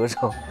爸是歌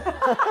手，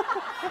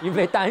因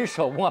为单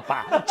手握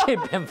把，这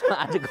边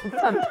拿这个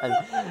饭盆，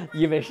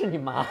以为是你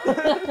妈。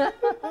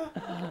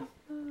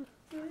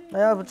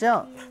那要不这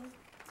样，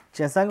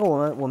剪3个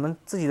我们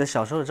自己的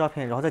小时候的照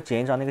片，然后再剪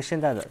一张那个现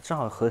在的，正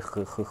好合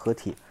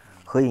体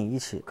合影一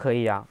起。可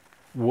以呀，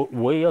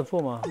我也要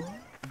做吗？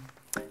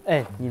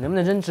哎，你能不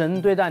能认真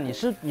对待？你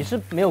是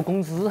没有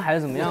工资还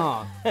是怎么样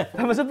啊？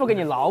他们是不给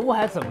你劳务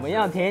还是怎么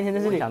样？天天在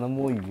这里想着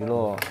摸鱼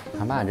喽。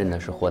他爸真的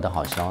是活得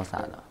好潇洒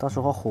的，到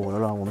时候火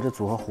了，我们这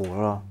组合火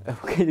了。哎，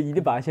我可以一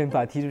定先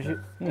把他踢出去。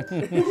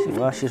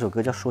我要写首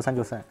歌叫《说散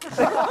就散》。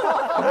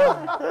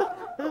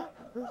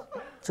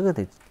这个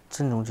得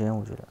正中间，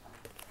我觉得。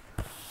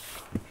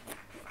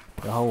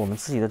然后我们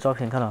自己的照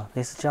片看到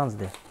类似这样子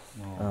的，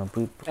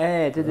不，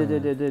哎，对，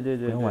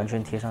不用完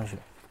全贴上去。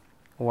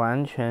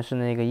完全是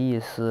那个意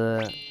思。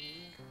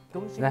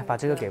来，把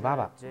这个给爸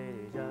爸。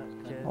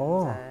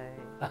哦，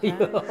哎呦。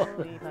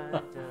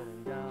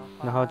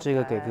然后这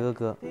个给哥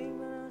哥。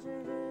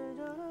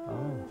哦。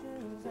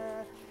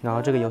然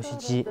后这个游戏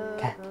机，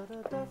看。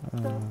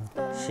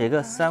写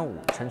个3、5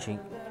成群。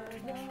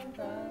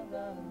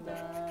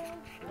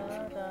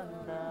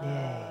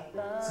耶，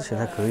字写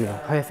的可以了，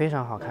会非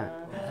常好看。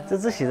这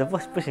字写的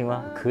不行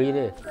吗？可以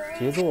的，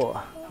杰作。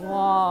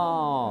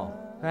哇，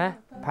来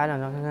拍2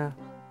张看看。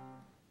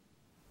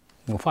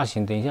我发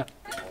型，等一下。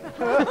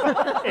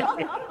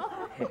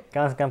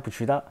刚刚是不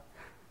渠道，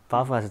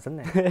发福还是真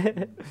的。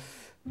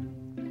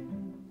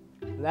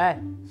来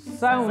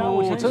，3、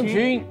5成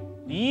群，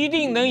一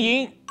定能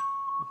赢。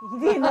一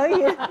定能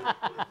赢。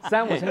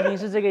3、5成群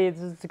是这个意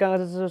思？刚刚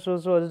是说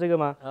的是这个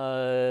吗？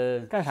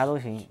干啥都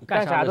行，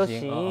干啥都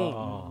行。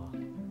哦。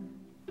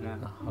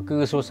好，哥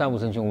哥说3、5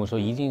成群，我说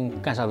一定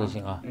干啥都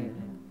行啊。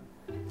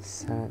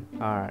3、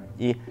2、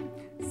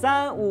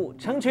1，3、5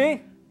成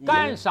群。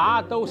干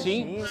啥都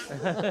行，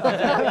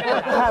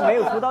他没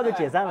有出道就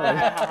解散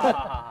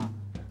了。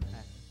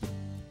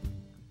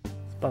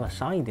帮他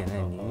上一点呢，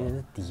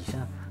你底下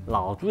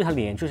老注意他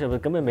脸，就是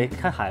根本没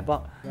看海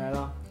报。来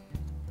了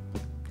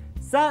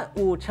，3、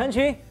5成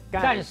群，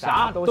干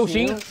啥都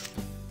行。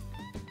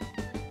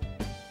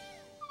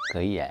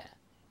可以哎。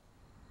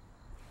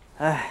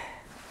哎，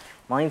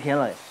忙一天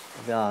了，要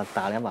不要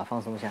打2把放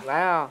松一下？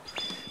来啊！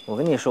我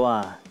跟你说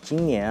啊，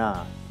今年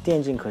啊，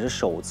电竞可是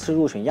首次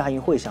入选亚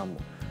运会项目。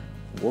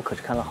我可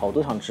是看了好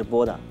多场直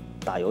播的，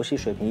打游戏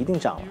水平一定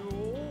涨了。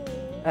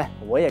哎，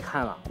我也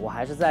看了，我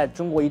还是在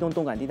中国移动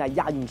动感地带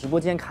亚运直播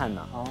间看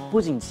的。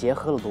不仅结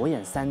合了裸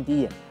眼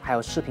3D， 还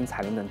有视频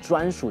彩铃等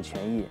专属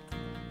权益，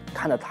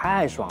看得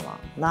太爽了。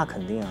那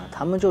肯定啊，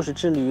他们就是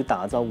致力于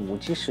打造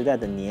5G 时代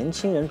的年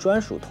轻人专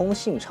属通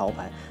信潮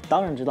牌，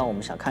当然知道我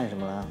们想看什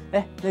么了。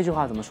哎，那句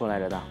话怎么说来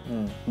着的？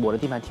我的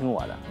地盘听我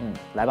的。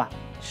来吧，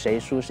谁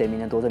输谁明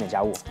天多做点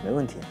家务。没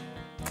问题。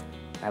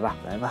来吧。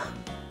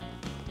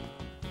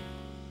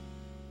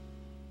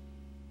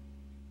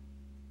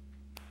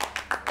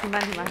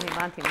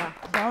停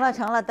吧，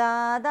成了，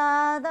哒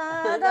哒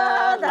哒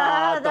哒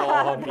哒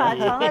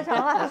哒，成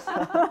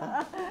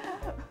了。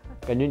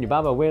感觉你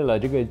爸爸为了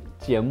这个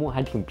节目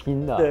还挺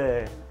拼的。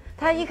对。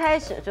他一开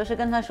始就是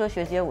跟他说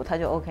学街舞，他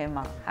就 OK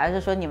吗？还是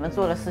说你们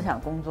做了思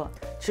想工作？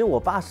其实我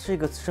爸是一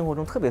个生活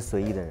中特别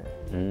随意的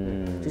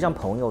人，就像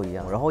朋友一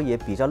样，然后也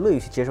比较乐于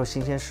去接受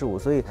新鲜事物，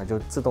所以他就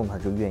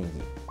愿意。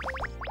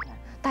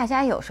大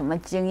家有什么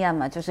经验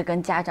吗？就是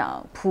跟家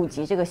长普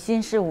及这个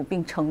新事物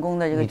并成功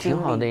的这个经历。你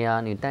挺好的呀，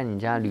你带你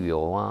家旅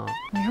游啊。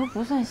你说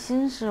不算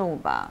新事物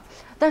吧？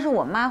但是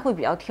我妈会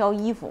比较挑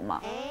衣服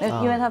嘛，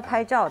因为她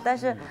拍照，但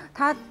是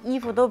她衣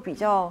服都比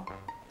较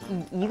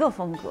一个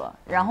风格，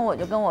然后我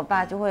就跟我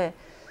爸就会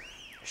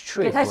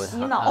给他洗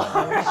脑，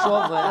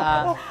说服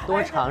他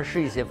多尝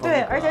试一些风格。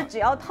对，而且只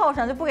要套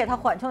上就不给他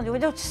缓冲，就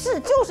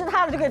是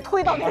他的，就给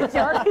推到那个景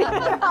里。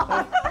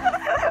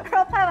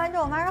然后拍完之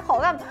后，我妈说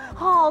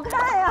好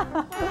看呀，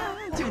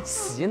就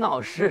洗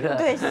脑式的。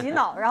对，洗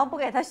脑，然后不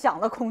给他想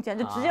的空间，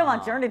就直接往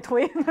景里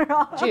推，是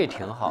吧？这也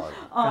挺好的，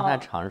让他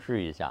尝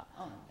试一下。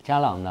家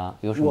朗呢，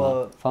有什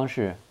么方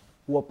式？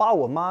我爸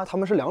我妈他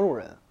们是2种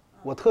人。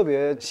我特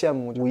别羡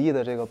慕武艺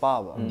的这个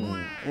爸爸，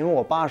因为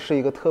我爸是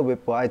一个特别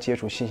不爱接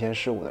触新鲜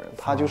事物的人，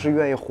他就是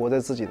愿意活在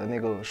自己的那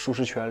个舒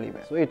适圈里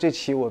面，所以这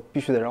期我必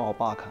须得让我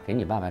爸看。给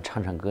你爸爸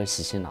唱唱歌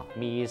洗脑，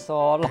咪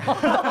嗦啦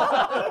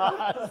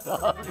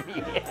嗦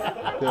咪。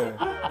对，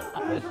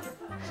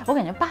我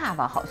感觉爸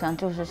爸好像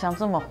就是像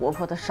这么活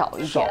泼的少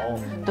一点，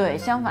对，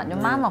相反就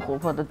妈妈活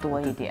泼的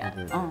多一点。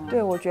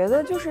对，我觉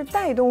得就是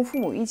带动父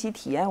母一起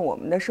体验我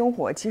们的生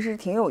活，其实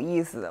挺有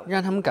意思的，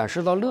让他们感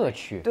受到乐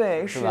趣。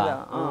对，是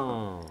的，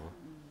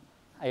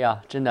哎呀，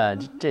真的，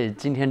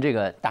今天这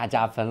个大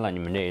加分了，你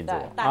们这一组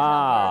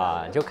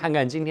啊，就看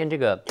看今天这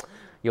个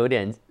有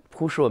点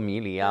扑朔迷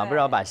离啊，不知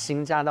道把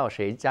心加到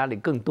谁家里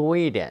更多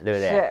一点，对不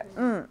对？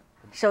是，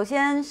首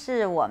先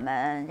是我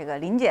们这个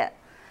林姐。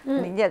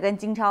林姐跟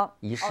金超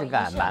仪式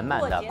感满满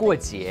的过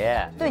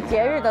节，对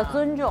节日的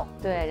尊重，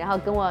对，然后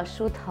跟我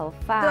梳头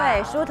发，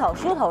对，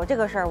梳头这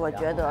个事儿，我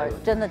觉得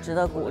真的值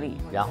得鼓励。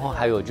然后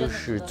还有就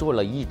是做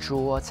了一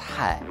桌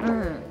菜，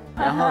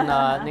然后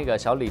呢，那个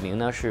小李玲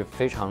呢是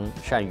非常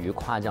善于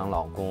夸奖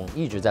老公，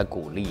一直在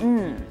鼓励，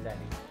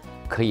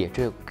可以，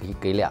这可以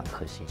给2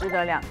颗星，值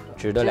得2颗，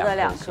值得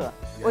2颗。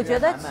我觉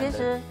得其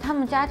实他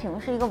们家庭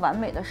是一个完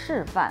美的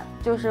示范，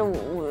就是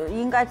我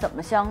应该怎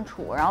么相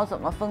处，然后怎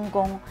么分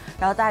工，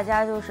然后大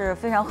家就是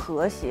非常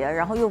和谐，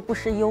然后又不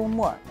失幽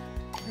默。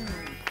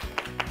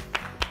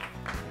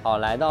好，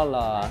来到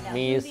了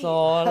米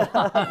索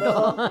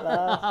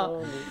拉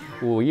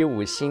武艺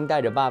武星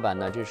带着爸爸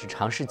呢，这是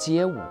尝试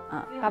街舞。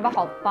爸爸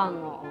好棒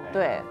哦！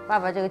对，爸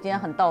爸这个今天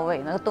很到位，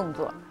那个动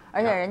作。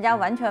而且人家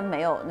完全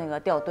没有那个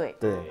掉队，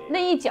对，那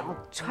一脚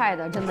踹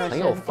的真的是很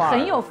有范儿，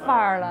很有范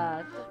儿了。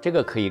这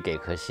个可以给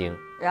颗星。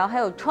然后还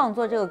有创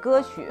作这个歌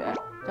曲，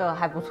这个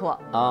还不错，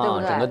对不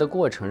对？整个的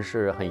过程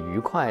是很愉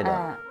快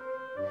的。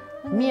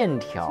面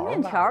条，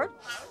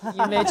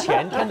因为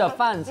前天的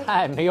饭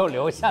菜没有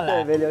留下来，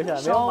对，没留下来，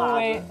稍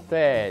微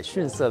对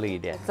逊色了一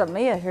点。怎么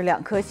也是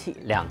2颗起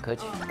，2颗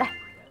起。来，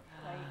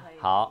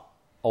好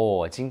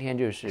哦，今天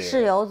就是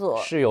室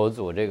友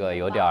组这个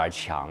有点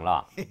强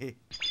了。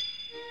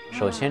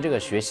首先，这个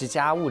学习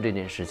家务这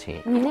件事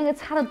情，你那个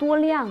擦的多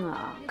亮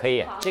啊！可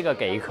以，这个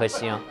给1颗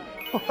星，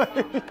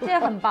这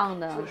很棒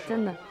的，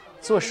真的。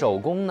做手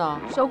工呢？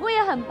手工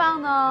也很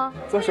棒呢。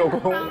做手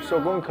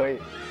工可以。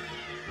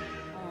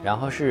然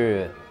后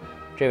是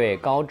这位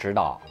高指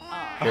导，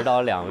指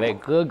导2位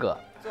哥哥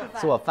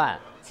做饭，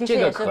这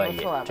个可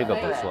以，这个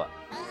不错。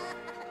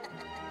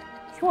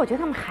其实我觉得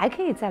他们还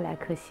可以再来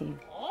颗星。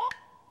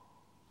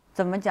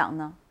怎么讲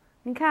呢？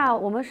你看啊，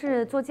我们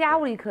是做家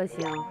务1颗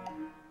星。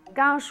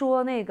刚刚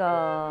说那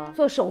个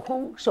做手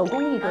工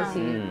1颗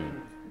星，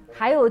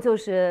还有就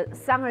是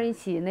3个人一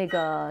起那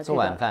个做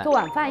晚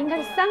饭应该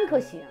是3颗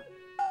星。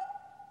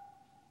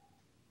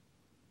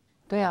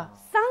对呀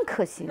，3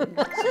颗星是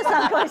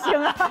3颗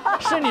星啊，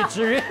是你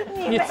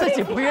你自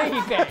己不愿意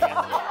给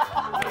呀？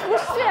不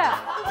是，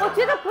我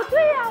觉得不对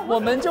呀。我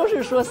们就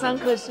是说3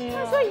颗星，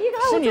说一个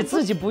是你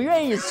自己不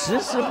愿意迟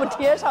不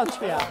贴上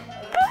去啊。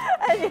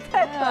哎，你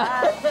太可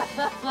爱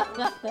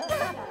了。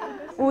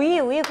武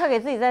艺，快给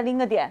自己再拎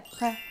个点，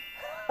快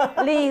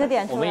拎一个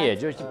点出来。我们也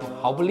就是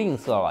毫不吝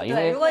啬了，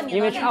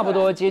因为差不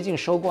多接近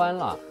收官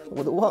了。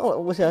我都忘了，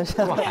我想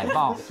想。做海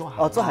报，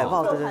做海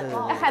报，对。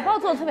哎，海报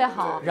做的特别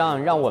好，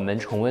让我们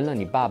重温了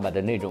你爸爸的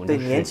那种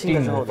年轻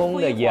的时候顶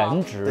峰的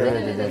颜值，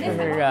对，真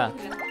的是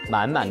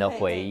满满的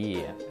回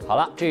忆。好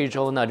了，这一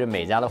周呢，这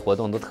每家的活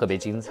动都特别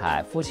精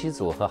彩，夫妻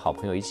组和好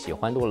朋友一起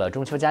欢度了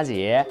中秋佳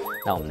节。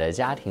那我们的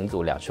家庭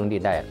组2兄弟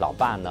带老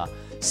爸呢，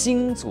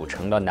新组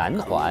成了男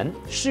团，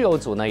室友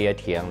组呢也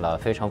体验了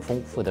非常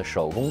丰富的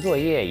手工作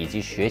业以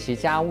及学习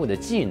家务的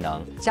技能，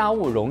家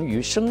务融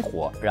于生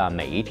活，让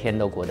每一天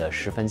都过得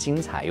十分精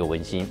彩又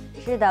温馨。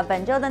是的，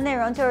本周的内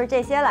容就是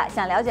这些了。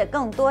想了解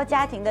更多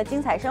家庭的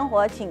精彩生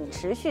活，请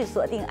持续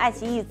锁定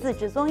iQIYI自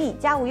制综艺《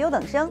家务优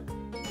等生》。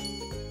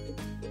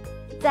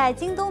在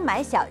京东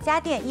买小家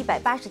电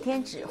180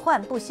天只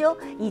换不休，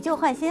以旧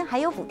换新还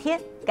有补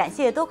贴。感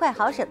谢多快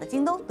好省的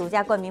京东独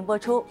家冠名播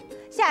出。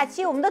下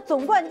期我们的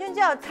总冠军就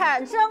要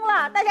产生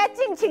了，大家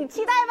敬请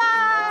期待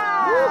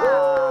吧！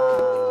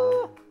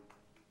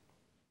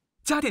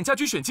家电家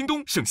居选京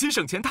东，省心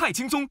省钱太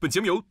轻松。本节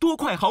目由多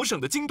快好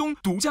省的京东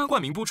独家冠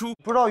名播出。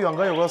不知道远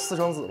哥有个私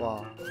生子吧？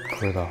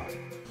不知道。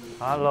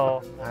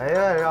Hello。哎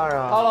呀，让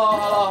让。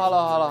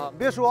Hello。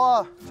别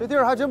说，这地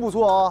儿还真不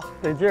错啊，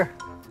得劲儿。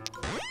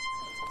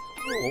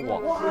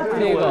我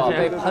那个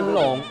被喷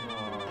笼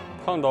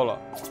烫到了，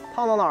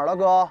烫到哪儿了，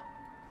哥？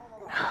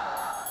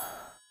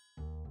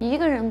一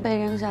个人被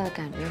扔下的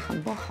感觉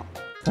很不好。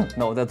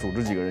那我再组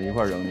织几个人一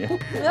块扔你。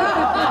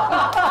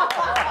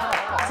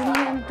今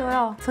天都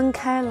要分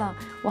开了，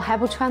我还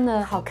不穿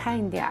的好看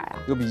一点啊？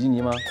有比基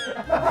尼吗？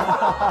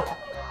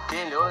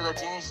给你留一个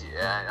惊喜，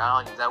然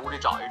后你在屋里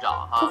找一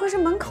找哈。不会是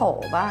门口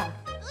吧？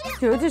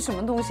有这什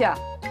么东西啊？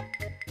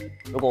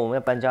如果我们要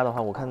搬家的话，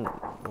我看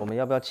我们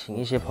要不要请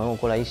一些朋友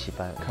过来一起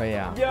搬？可以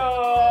啊。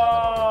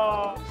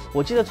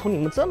我记得从你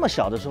们这么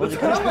小的时候就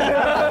开始。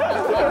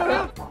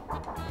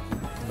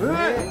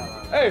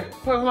哎，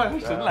快，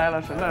神来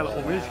了，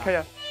我们一起看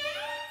呀。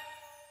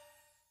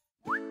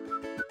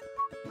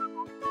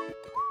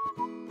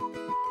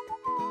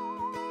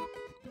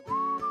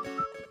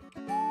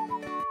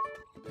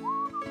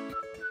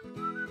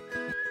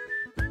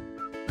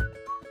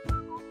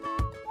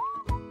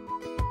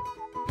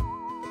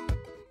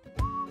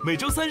每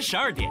周3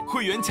 12点，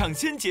会员抢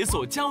先解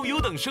锁家务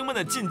优等生们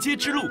的进阶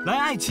之路。来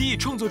爱奇艺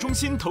创作中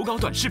心投稿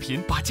短视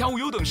频，把家务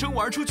优等生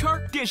玩出圈。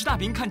电视大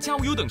屏看家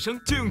务优等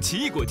生，就用奇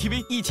异果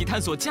TV 一起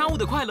探索家务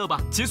的快乐吧。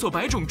解锁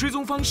100种追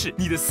踪方式，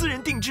你的私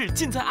人定制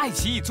尽在爱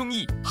奇艺综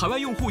艺。海外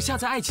用户下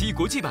载爱奇艺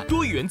国际版，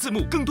多语言字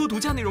幕，更多独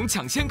家内容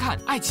抢先看。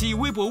爱奇艺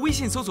微博、微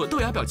信搜索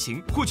豆芽表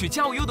情，获取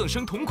家务优等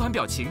生同款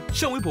表情。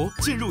上微博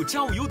进入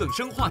家务优等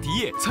生话题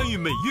页，参与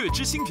每月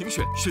之星评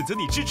选，选择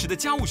你支持的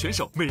家务选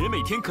手，每人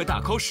每天可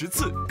打 call10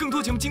次。更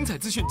多节目精彩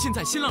资讯尽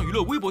在新浪娱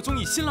乐微博综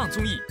艺、新浪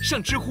综艺。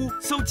上知乎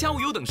搜家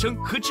务优等生，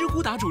和知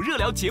乎答主热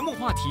聊节目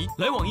话题。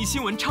来网易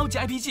新闻超级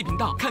IPG 频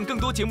道看更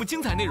多节目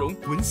精彩内容。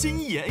文心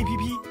一言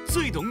APP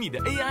最懂你的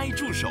AI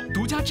助手，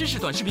独家知识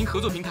短视频合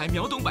作平台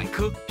秒懂百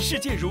科。世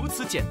界如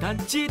此简单，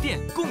接电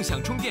共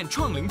享充电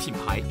创领品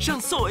牌。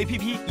上 Soul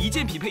APP 一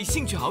键匹配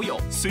兴趣好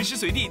友，随时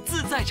随地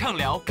自在畅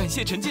聊。感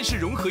谢沉浸式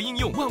融合应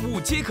用，万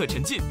物皆可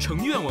沉浸。成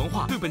苑文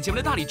化对本节目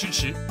的大力支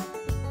持。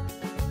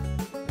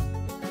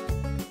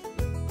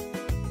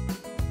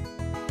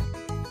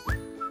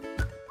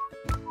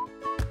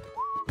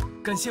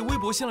感谢微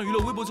博、新浪娱乐、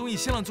微博综艺、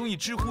新浪综艺、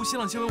知乎、新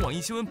浪新闻、网易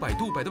新闻、百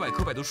度、百度百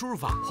科、百度输入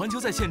法、环球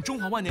在线、中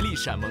华万年历、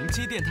闪萌、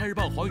接电、泰日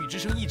报、华语之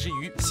声、一之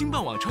鱼、星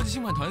伴网、超级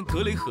星饭团、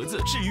格雷盒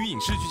子、智娱影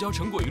视聚焦、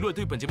成果娱乐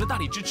对本节目的大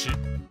力支持。